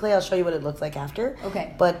Creamy Clay. I'll show you what it looks like after.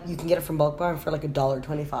 Okay. But you can get it from Bulk Barn for like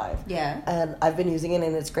 $1.25. Yeah. And I've been using it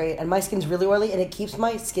and it's great. And my skin's really oily and it keeps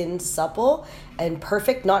my skin supple and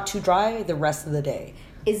perfect, not too dry the rest of the day.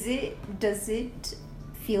 Does it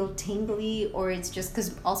feel tingly, or it's just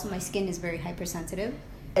because also my skin is very hypersensitive?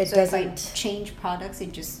 So if I change products,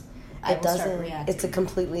 it just... It doesn't. It's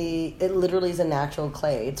it literally is a natural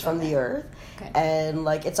clay. It's from the earth. Okay. And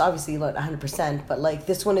like it's obviously not 100%, but like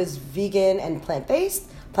this one is vegan and plant-based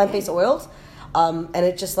oils. And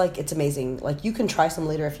it just like it's amazing. Like you can try some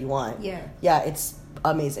later if you want. Yeah. Yeah, it's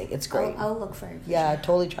amazing. It's great. I'll look for it. Yeah,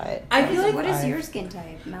 totally try it. I feel like what is your skin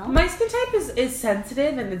type, Mel? My skin type is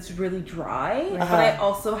sensitive and it's really dry. But I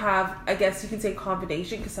also have, I guess you can say,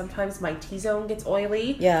 combination because sometimes my T-zone gets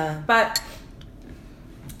oily. Yeah. But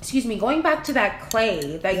excuse me, going back to that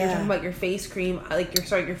clay that you're talking about, your face cream, like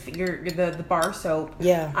the bar soap.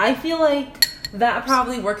 Yeah. I feel like that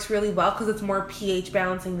probably works really well because it's more pH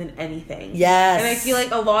balancing than anything. Yes. And I feel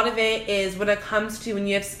like a lot of it is when it comes to when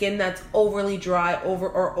you have skin that's overly dry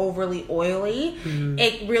or overly oily,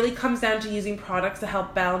 it really comes down to using products to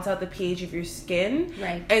help balance out the pH of your skin.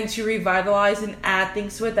 Right. And to revitalize and add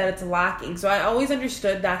things to it that it's lacking. So I always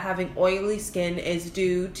understood that having oily skin is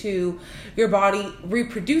due to your body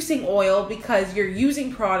reproducing oil because you're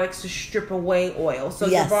using products to strip away oil. So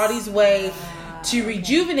your body's way to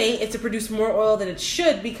rejuvenate is to produce more oil than it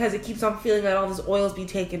should because it keeps on feeling that all those oils be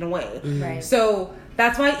taken away. Right. So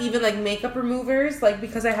that's why even like makeup removers, like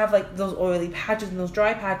because I have like those oily patches and those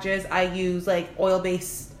dry patches, I use like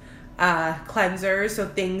oil-based cleansers. So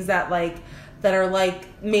things that are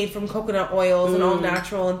like made from coconut oils and all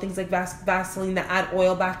natural and things like Vaseline that add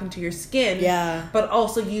oil back into your skin. Yeah. But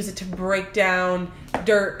also use it to break down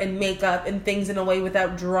dirt and makeup and things in a way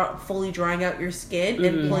without fully drying out your skin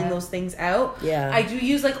and pulling those things out. Yeah. I do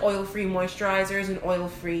use like oil-free moisturizers and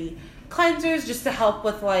oil-free cleansers just to help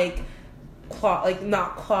with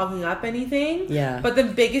not clogging up anything. Yeah. But the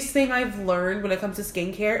biggest thing I've learned when it comes to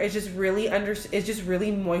skincare is just really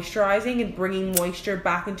moisturizing and bringing moisture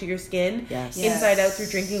back into your skin, inside out through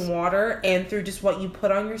drinking water and through just what you put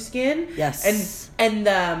on your skin. Yes.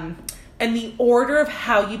 And the order of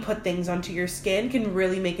how you put things onto your skin can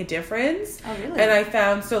really make a difference. Oh, really? And I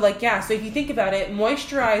found so if you think about it,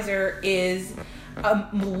 moisturizer is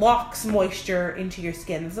locks moisture into your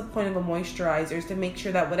skin. That's the point of a moisturizer, is to make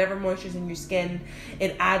sure that whatever moisture's in your skin,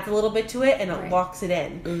 it adds a little bit to it and it locks it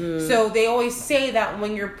in. Mm-hmm. So they always say that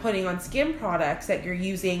when you're putting on skin products that you're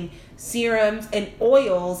using serums and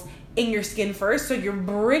oils in your skin first, so you're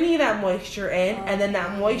bringing that moisture in, and then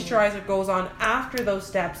that moisturizer goes on after those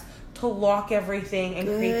steps to lock everything and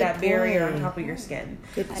create that barrier on top of your skin.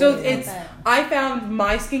 So I found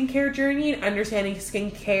my skincare journey and understanding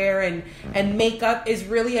skincare and makeup is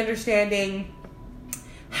really understanding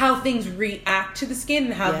how things react to the skin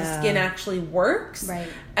and how the skin actually works. Right.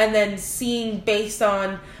 And then seeing based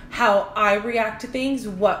on how I react to things,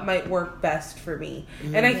 what might work best for me.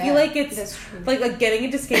 And I feel like it's like getting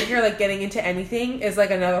into skincare, like getting into anything is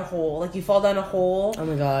like another hole. Like you fall down a hole. Oh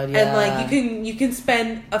my God, yeah. And like you can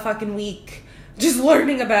spend a fucking week just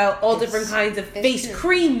learning about all different kinds of face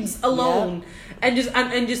creams alone. Yep. And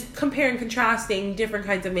just comparing, contrasting different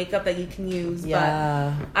kinds of makeup that you can use.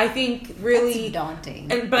 Yeah. But I think really that's daunting.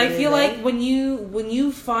 But I feel like when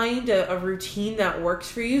you find a routine that works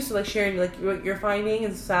for you, so like Sharon, like what you're finding,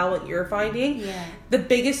 and Sal, what you're finding, the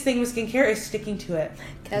biggest thing with skincare is sticking to it.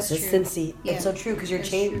 That's consistency. Yeah. It's so true because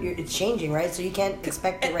it's changing, right? So you can't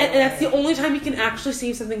expect it right and that's the only time you can actually see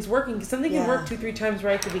if something's working, because something can work 2-3 times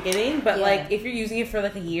right at the beginning, but like if you're using it for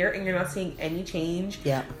like a year and you're not seeing any change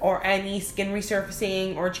or any skin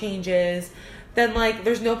resurfacing or changes, then like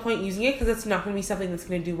there's no point using it because it's not going to be something that's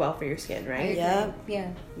going to do well for your skin, right?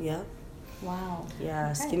 Yeah. Wow.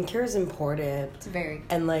 Yeah, skincare is important. It's very.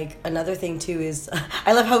 And like another thing too is,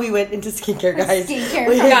 I love how we went into skincare, guys.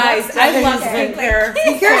 Guys, I love skincare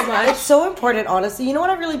so much. It's so important, honestly. You know what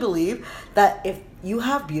I really believe? That if you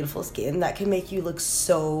have beautiful skin, that can make you look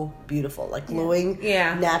so beautiful, like glowing,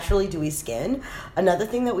 naturally dewy skin. Another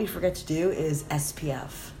thing that we forget to do is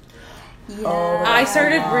SPF. Yeah. I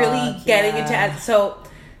started really getting into it. So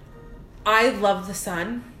I love the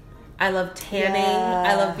sun. I love tanning.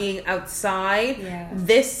 I love being outside.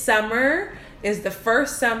 This summer is the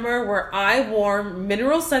first summer where I wore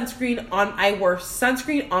mineral sunscreen on. I wore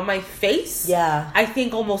sunscreen on my face. I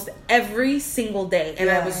think almost every single day, and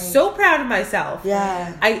I was so proud of myself.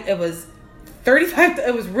 It was $35.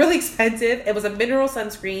 It was really expensive. It was a mineral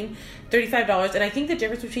sunscreen, $35. And I think the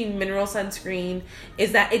difference between mineral sunscreen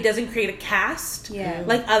is that it doesn't create a cast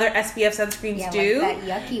like other SPF sunscreens do. Like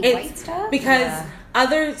that yucky white stuff. Because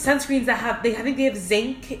other sunscreens that have, I think they have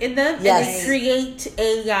zinc in them, and they create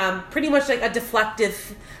a pretty much like a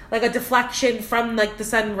deflection from like the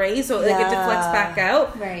sun rays, so like it deflects back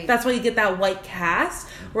out. Right. That's why you get that white cast.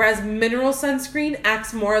 Whereas mineral sunscreen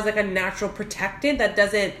acts more as like a natural protectant that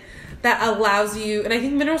allows you, and I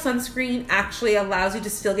think mineral sunscreen actually allows you to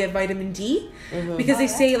still get vitamin D, because they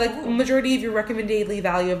say like majority of your recommended daily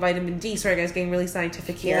value of vitamin D, sorry guys, getting really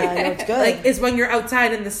scientific here, it's good. like is when you're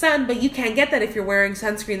outside in the sun, but you can't get that if you're wearing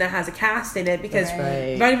sunscreen that has a cast in it, because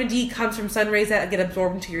vitamin D comes from sun rays that get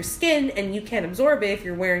absorbed into your skin, and you can't absorb it if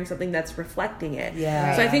you're wearing something that's reflecting it.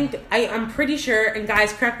 So I think I'm pretty sure, and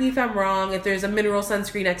guys, correct me if I'm wrong, if there's a mineral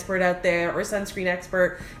sunscreen expert out there, or sunscreen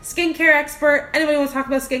expert, skincare expert, anybody wants to talk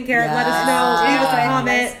about skincare, let us know. Leave us a comment.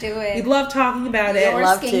 Let's do it. We'd love talking about it. Your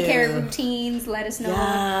skincare routines. Let us know.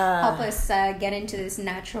 Help us get into this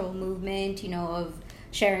natural movement. You know, of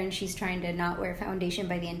Sharon. She's trying to not wear foundation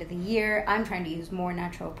by the end of the year. I'm trying to use more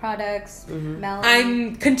natural products. Melanie.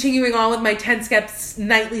 I'm continuing on with my 10 steps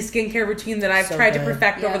nightly skincare routine that I've tried to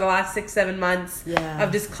perfect over the last 6-7 months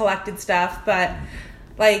of just collected stuff, but.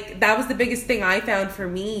 Like, that was the biggest thing I found for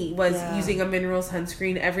me was using a mineral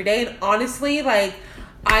sunscreen every day. And honestly, like,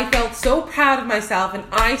 I felt so proud of myself, and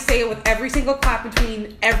I say it with every single clap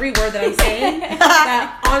between every word that I'm saying,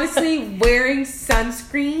 that honestly, wearing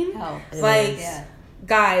sunscreen,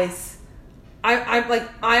 guys,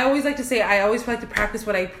 I always like to say, I always like to practice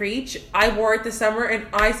what I preach. I wore it this summer, and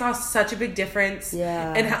I saw such a big difference.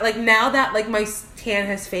 And how, like, now that like my tan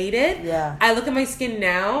has faded, I look at my skin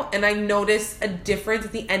now, and I notice a difference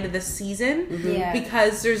at the end of the season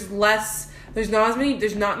because there's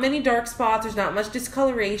not many dark spots, there's not much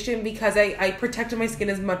discoloration, because I protected my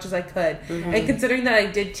skin as much as I could. And considering that I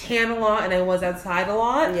did tan a lot and I was outside a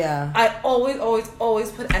lot, I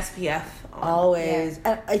always put SPF on. Always.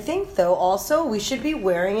 And I think though also we should be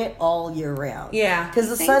wearing it all year round. Because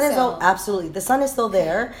the sun is the sun is still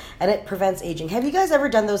there, and it prevents aging. Have you guys ever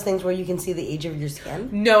done those things where you can see the age of your skin?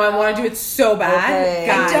 No, I want to do it so bad.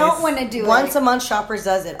 Guys. I don't want to do it. Once a month, Shoppers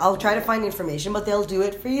does it. I'll try to find information, but they'll do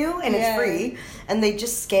it for you, and it's free. And they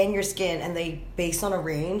just scan your skin, and they based on a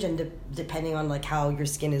range, and depending on like how your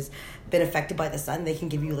skin has been affected by the sun, they can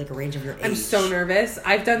give you like a range of your age. I'm so nervous.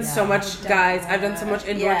 I've done so much, guys. I've done so much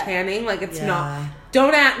indoor tanning. Like, it's not.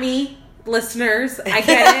 Don't at me. listeners, I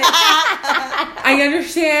get it. I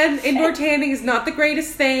understand indoor tanning is not the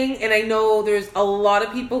greatest thing, and I know there's a lot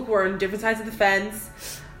of people who are on different sides of the fence.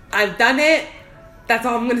 I've done it. That's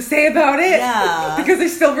all I'm going to say about it. Yeah. Because I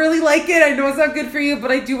still really like it. I know it's not good for you,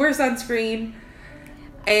 but I do wear sunscreen.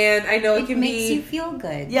 And I know it can makes you feel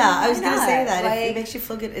good. Yeah, I was going to say that. Like, if it makes you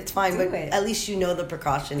feel good, it's fine. But at least you know the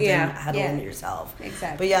precautions and how to limit yourself.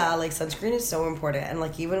 Exactly. But yeah, like sunscreen is so important. And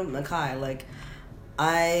like even Makai, like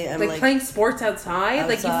I am like playing sports outside,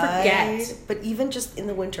 like you forget. But even just in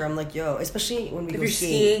the winter, I'm like, yo, especially when we go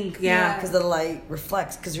skiing. Yeah. Because the light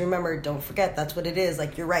reflects. Because remember, don't forget, that's what it is.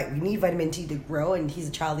 Like, you're right. We need vitamin D to grow, and he's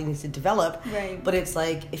a child, he needs to develop. Right. But it's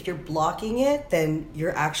like, if you're blocking it, then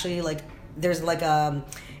you're actually like, there's like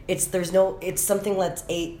it's not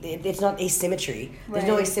asymmetry. There's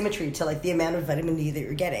no asymmetry to like the amount of vitamin D that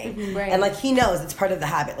you're getting. Mm-hmm. Right. And like he knows it's part of the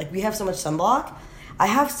habit. Like we have so much sunblock. I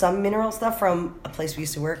have some mineral stuff from a place we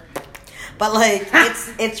used to work. But like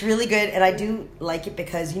it's really good, and I do like it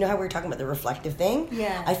because you know how we were talking about the reflective thing?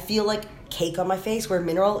 Yeah. I feel like cake on my face where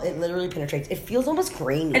mineral, it literally penetrates. It feels almost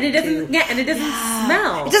grainy. And it doesn't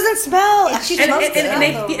smell. It doesn't smell. I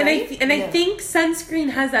think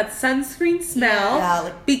sunscreen has that sunscreen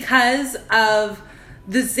smell because of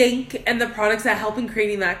the zinc and the products that help in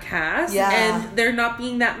creating that cast. Yeah. And there not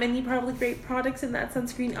being that many probably great products in that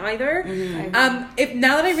sunscreen either. Mm-hmm. If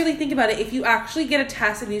now that I really think about it, if you actually get a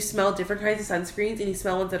test and you smell different kinds of sunscreens and you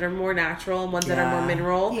smell ones that are more natural and ones that are more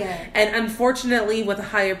mineral, and unfortunately with a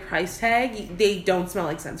higher price tag, they don't smell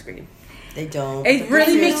like sunscreen. They don't. It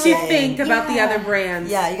really makes you think about the other brands.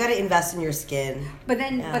 Yeah, you got to invest in your skin. But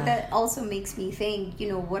then, but that also makes me think, you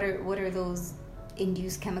know, what are those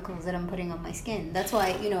induced chemicals that I'm putting on my skin? That's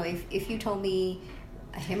why, you know, if you told me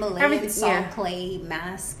a Himalayan salt clay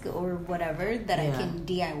mask or whatever that I can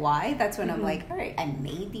DIY, that's when I'm like, all right, I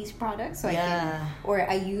made these products, so I can, or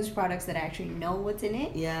I use products that I actually know what's in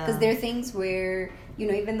it. Yeah. Because there are things where, you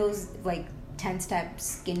know, even those like 10-step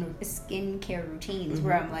skincare routines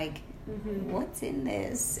where I'm like, what's in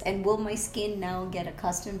this, and will my skin now get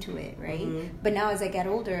accustomed to it, right? But now as I get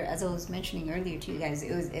older, as I was mentioning earlier to you guys,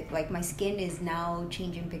 like my skin is now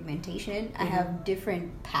changing pigmentation. I have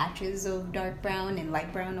different patches of dark brown and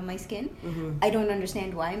light brown on my skin. I don't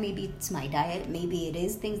understand why. Maybe it's my diet, maybe it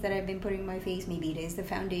is things that I've been putting on my face, maybe it is the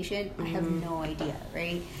foundation. I have no idea,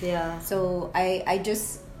 right? So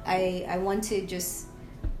I want to just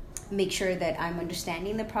make sure that I'm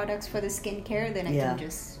understanding the products for the skincare, then I can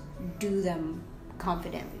just do them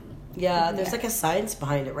confidently. There's like a science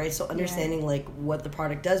behind it, right? So understanding like what the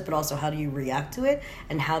product does, but also how do you react to it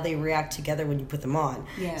and how they react together when you put them on.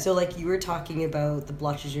 So like you were talking about the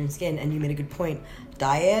blotches in your skin, and you made a good point.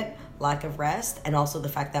 Diet, lack of rest, and also the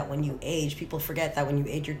fact that when you age, people forget that when you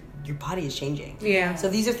age, your body is changing. So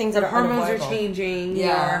these are things that hormones are changing.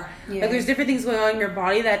 Like there's different things going on in your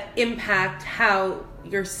body that impact how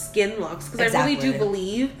your skin looks. Because I really do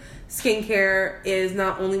believe skincare is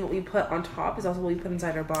not only what we put on top, it's also what we put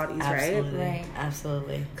inside our bodies, right?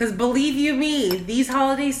 Absolutely. Because believe you me, this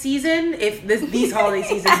holiday season, this holiday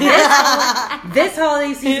season, if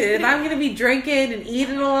I'm going to be drinking and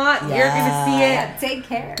eating a lot, you're going to see it. Take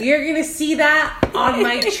care. You're going to see that on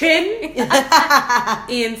my chin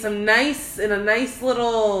in a nice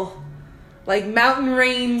little like mountain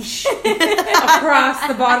range across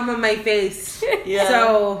the bottom of my face.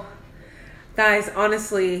 So, guys,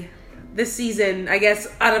 honestly, this season, I guess,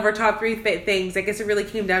 out of our top 3 things, I guess it really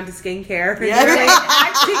came down to skincare.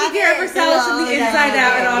 Taking care of ourselves from the inside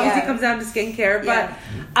out, and obviously comes down to skincare. But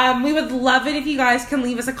we would love it if you guys can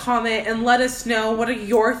leave us a comment and let us know what are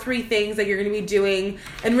your 3 things that you're going to be doing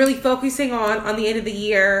and really focusing on the end of the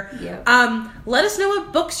year. Let us know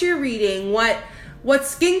what books you're reading, what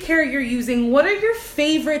skincare you're using. What are your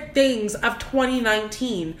favorite things of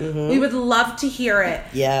 2019? We would love to hear it.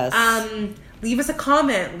 Leave us a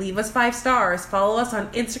comment. Leave us 5 stars. Follow us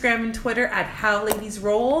on Instagram and Twitter at How Ladies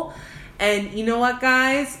Roll. And you know what,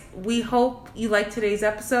 guys? We hope you liked today's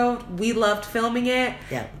episode. We loved filming it.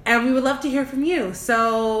 And we would love to hear from you.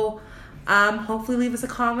 So hopefully leave us a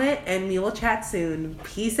comment and we will chat soon.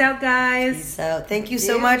 Peace out, guys. Peace out. Thank you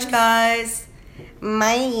so much, guys.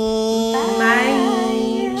 Bye.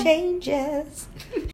 Bye. Changes.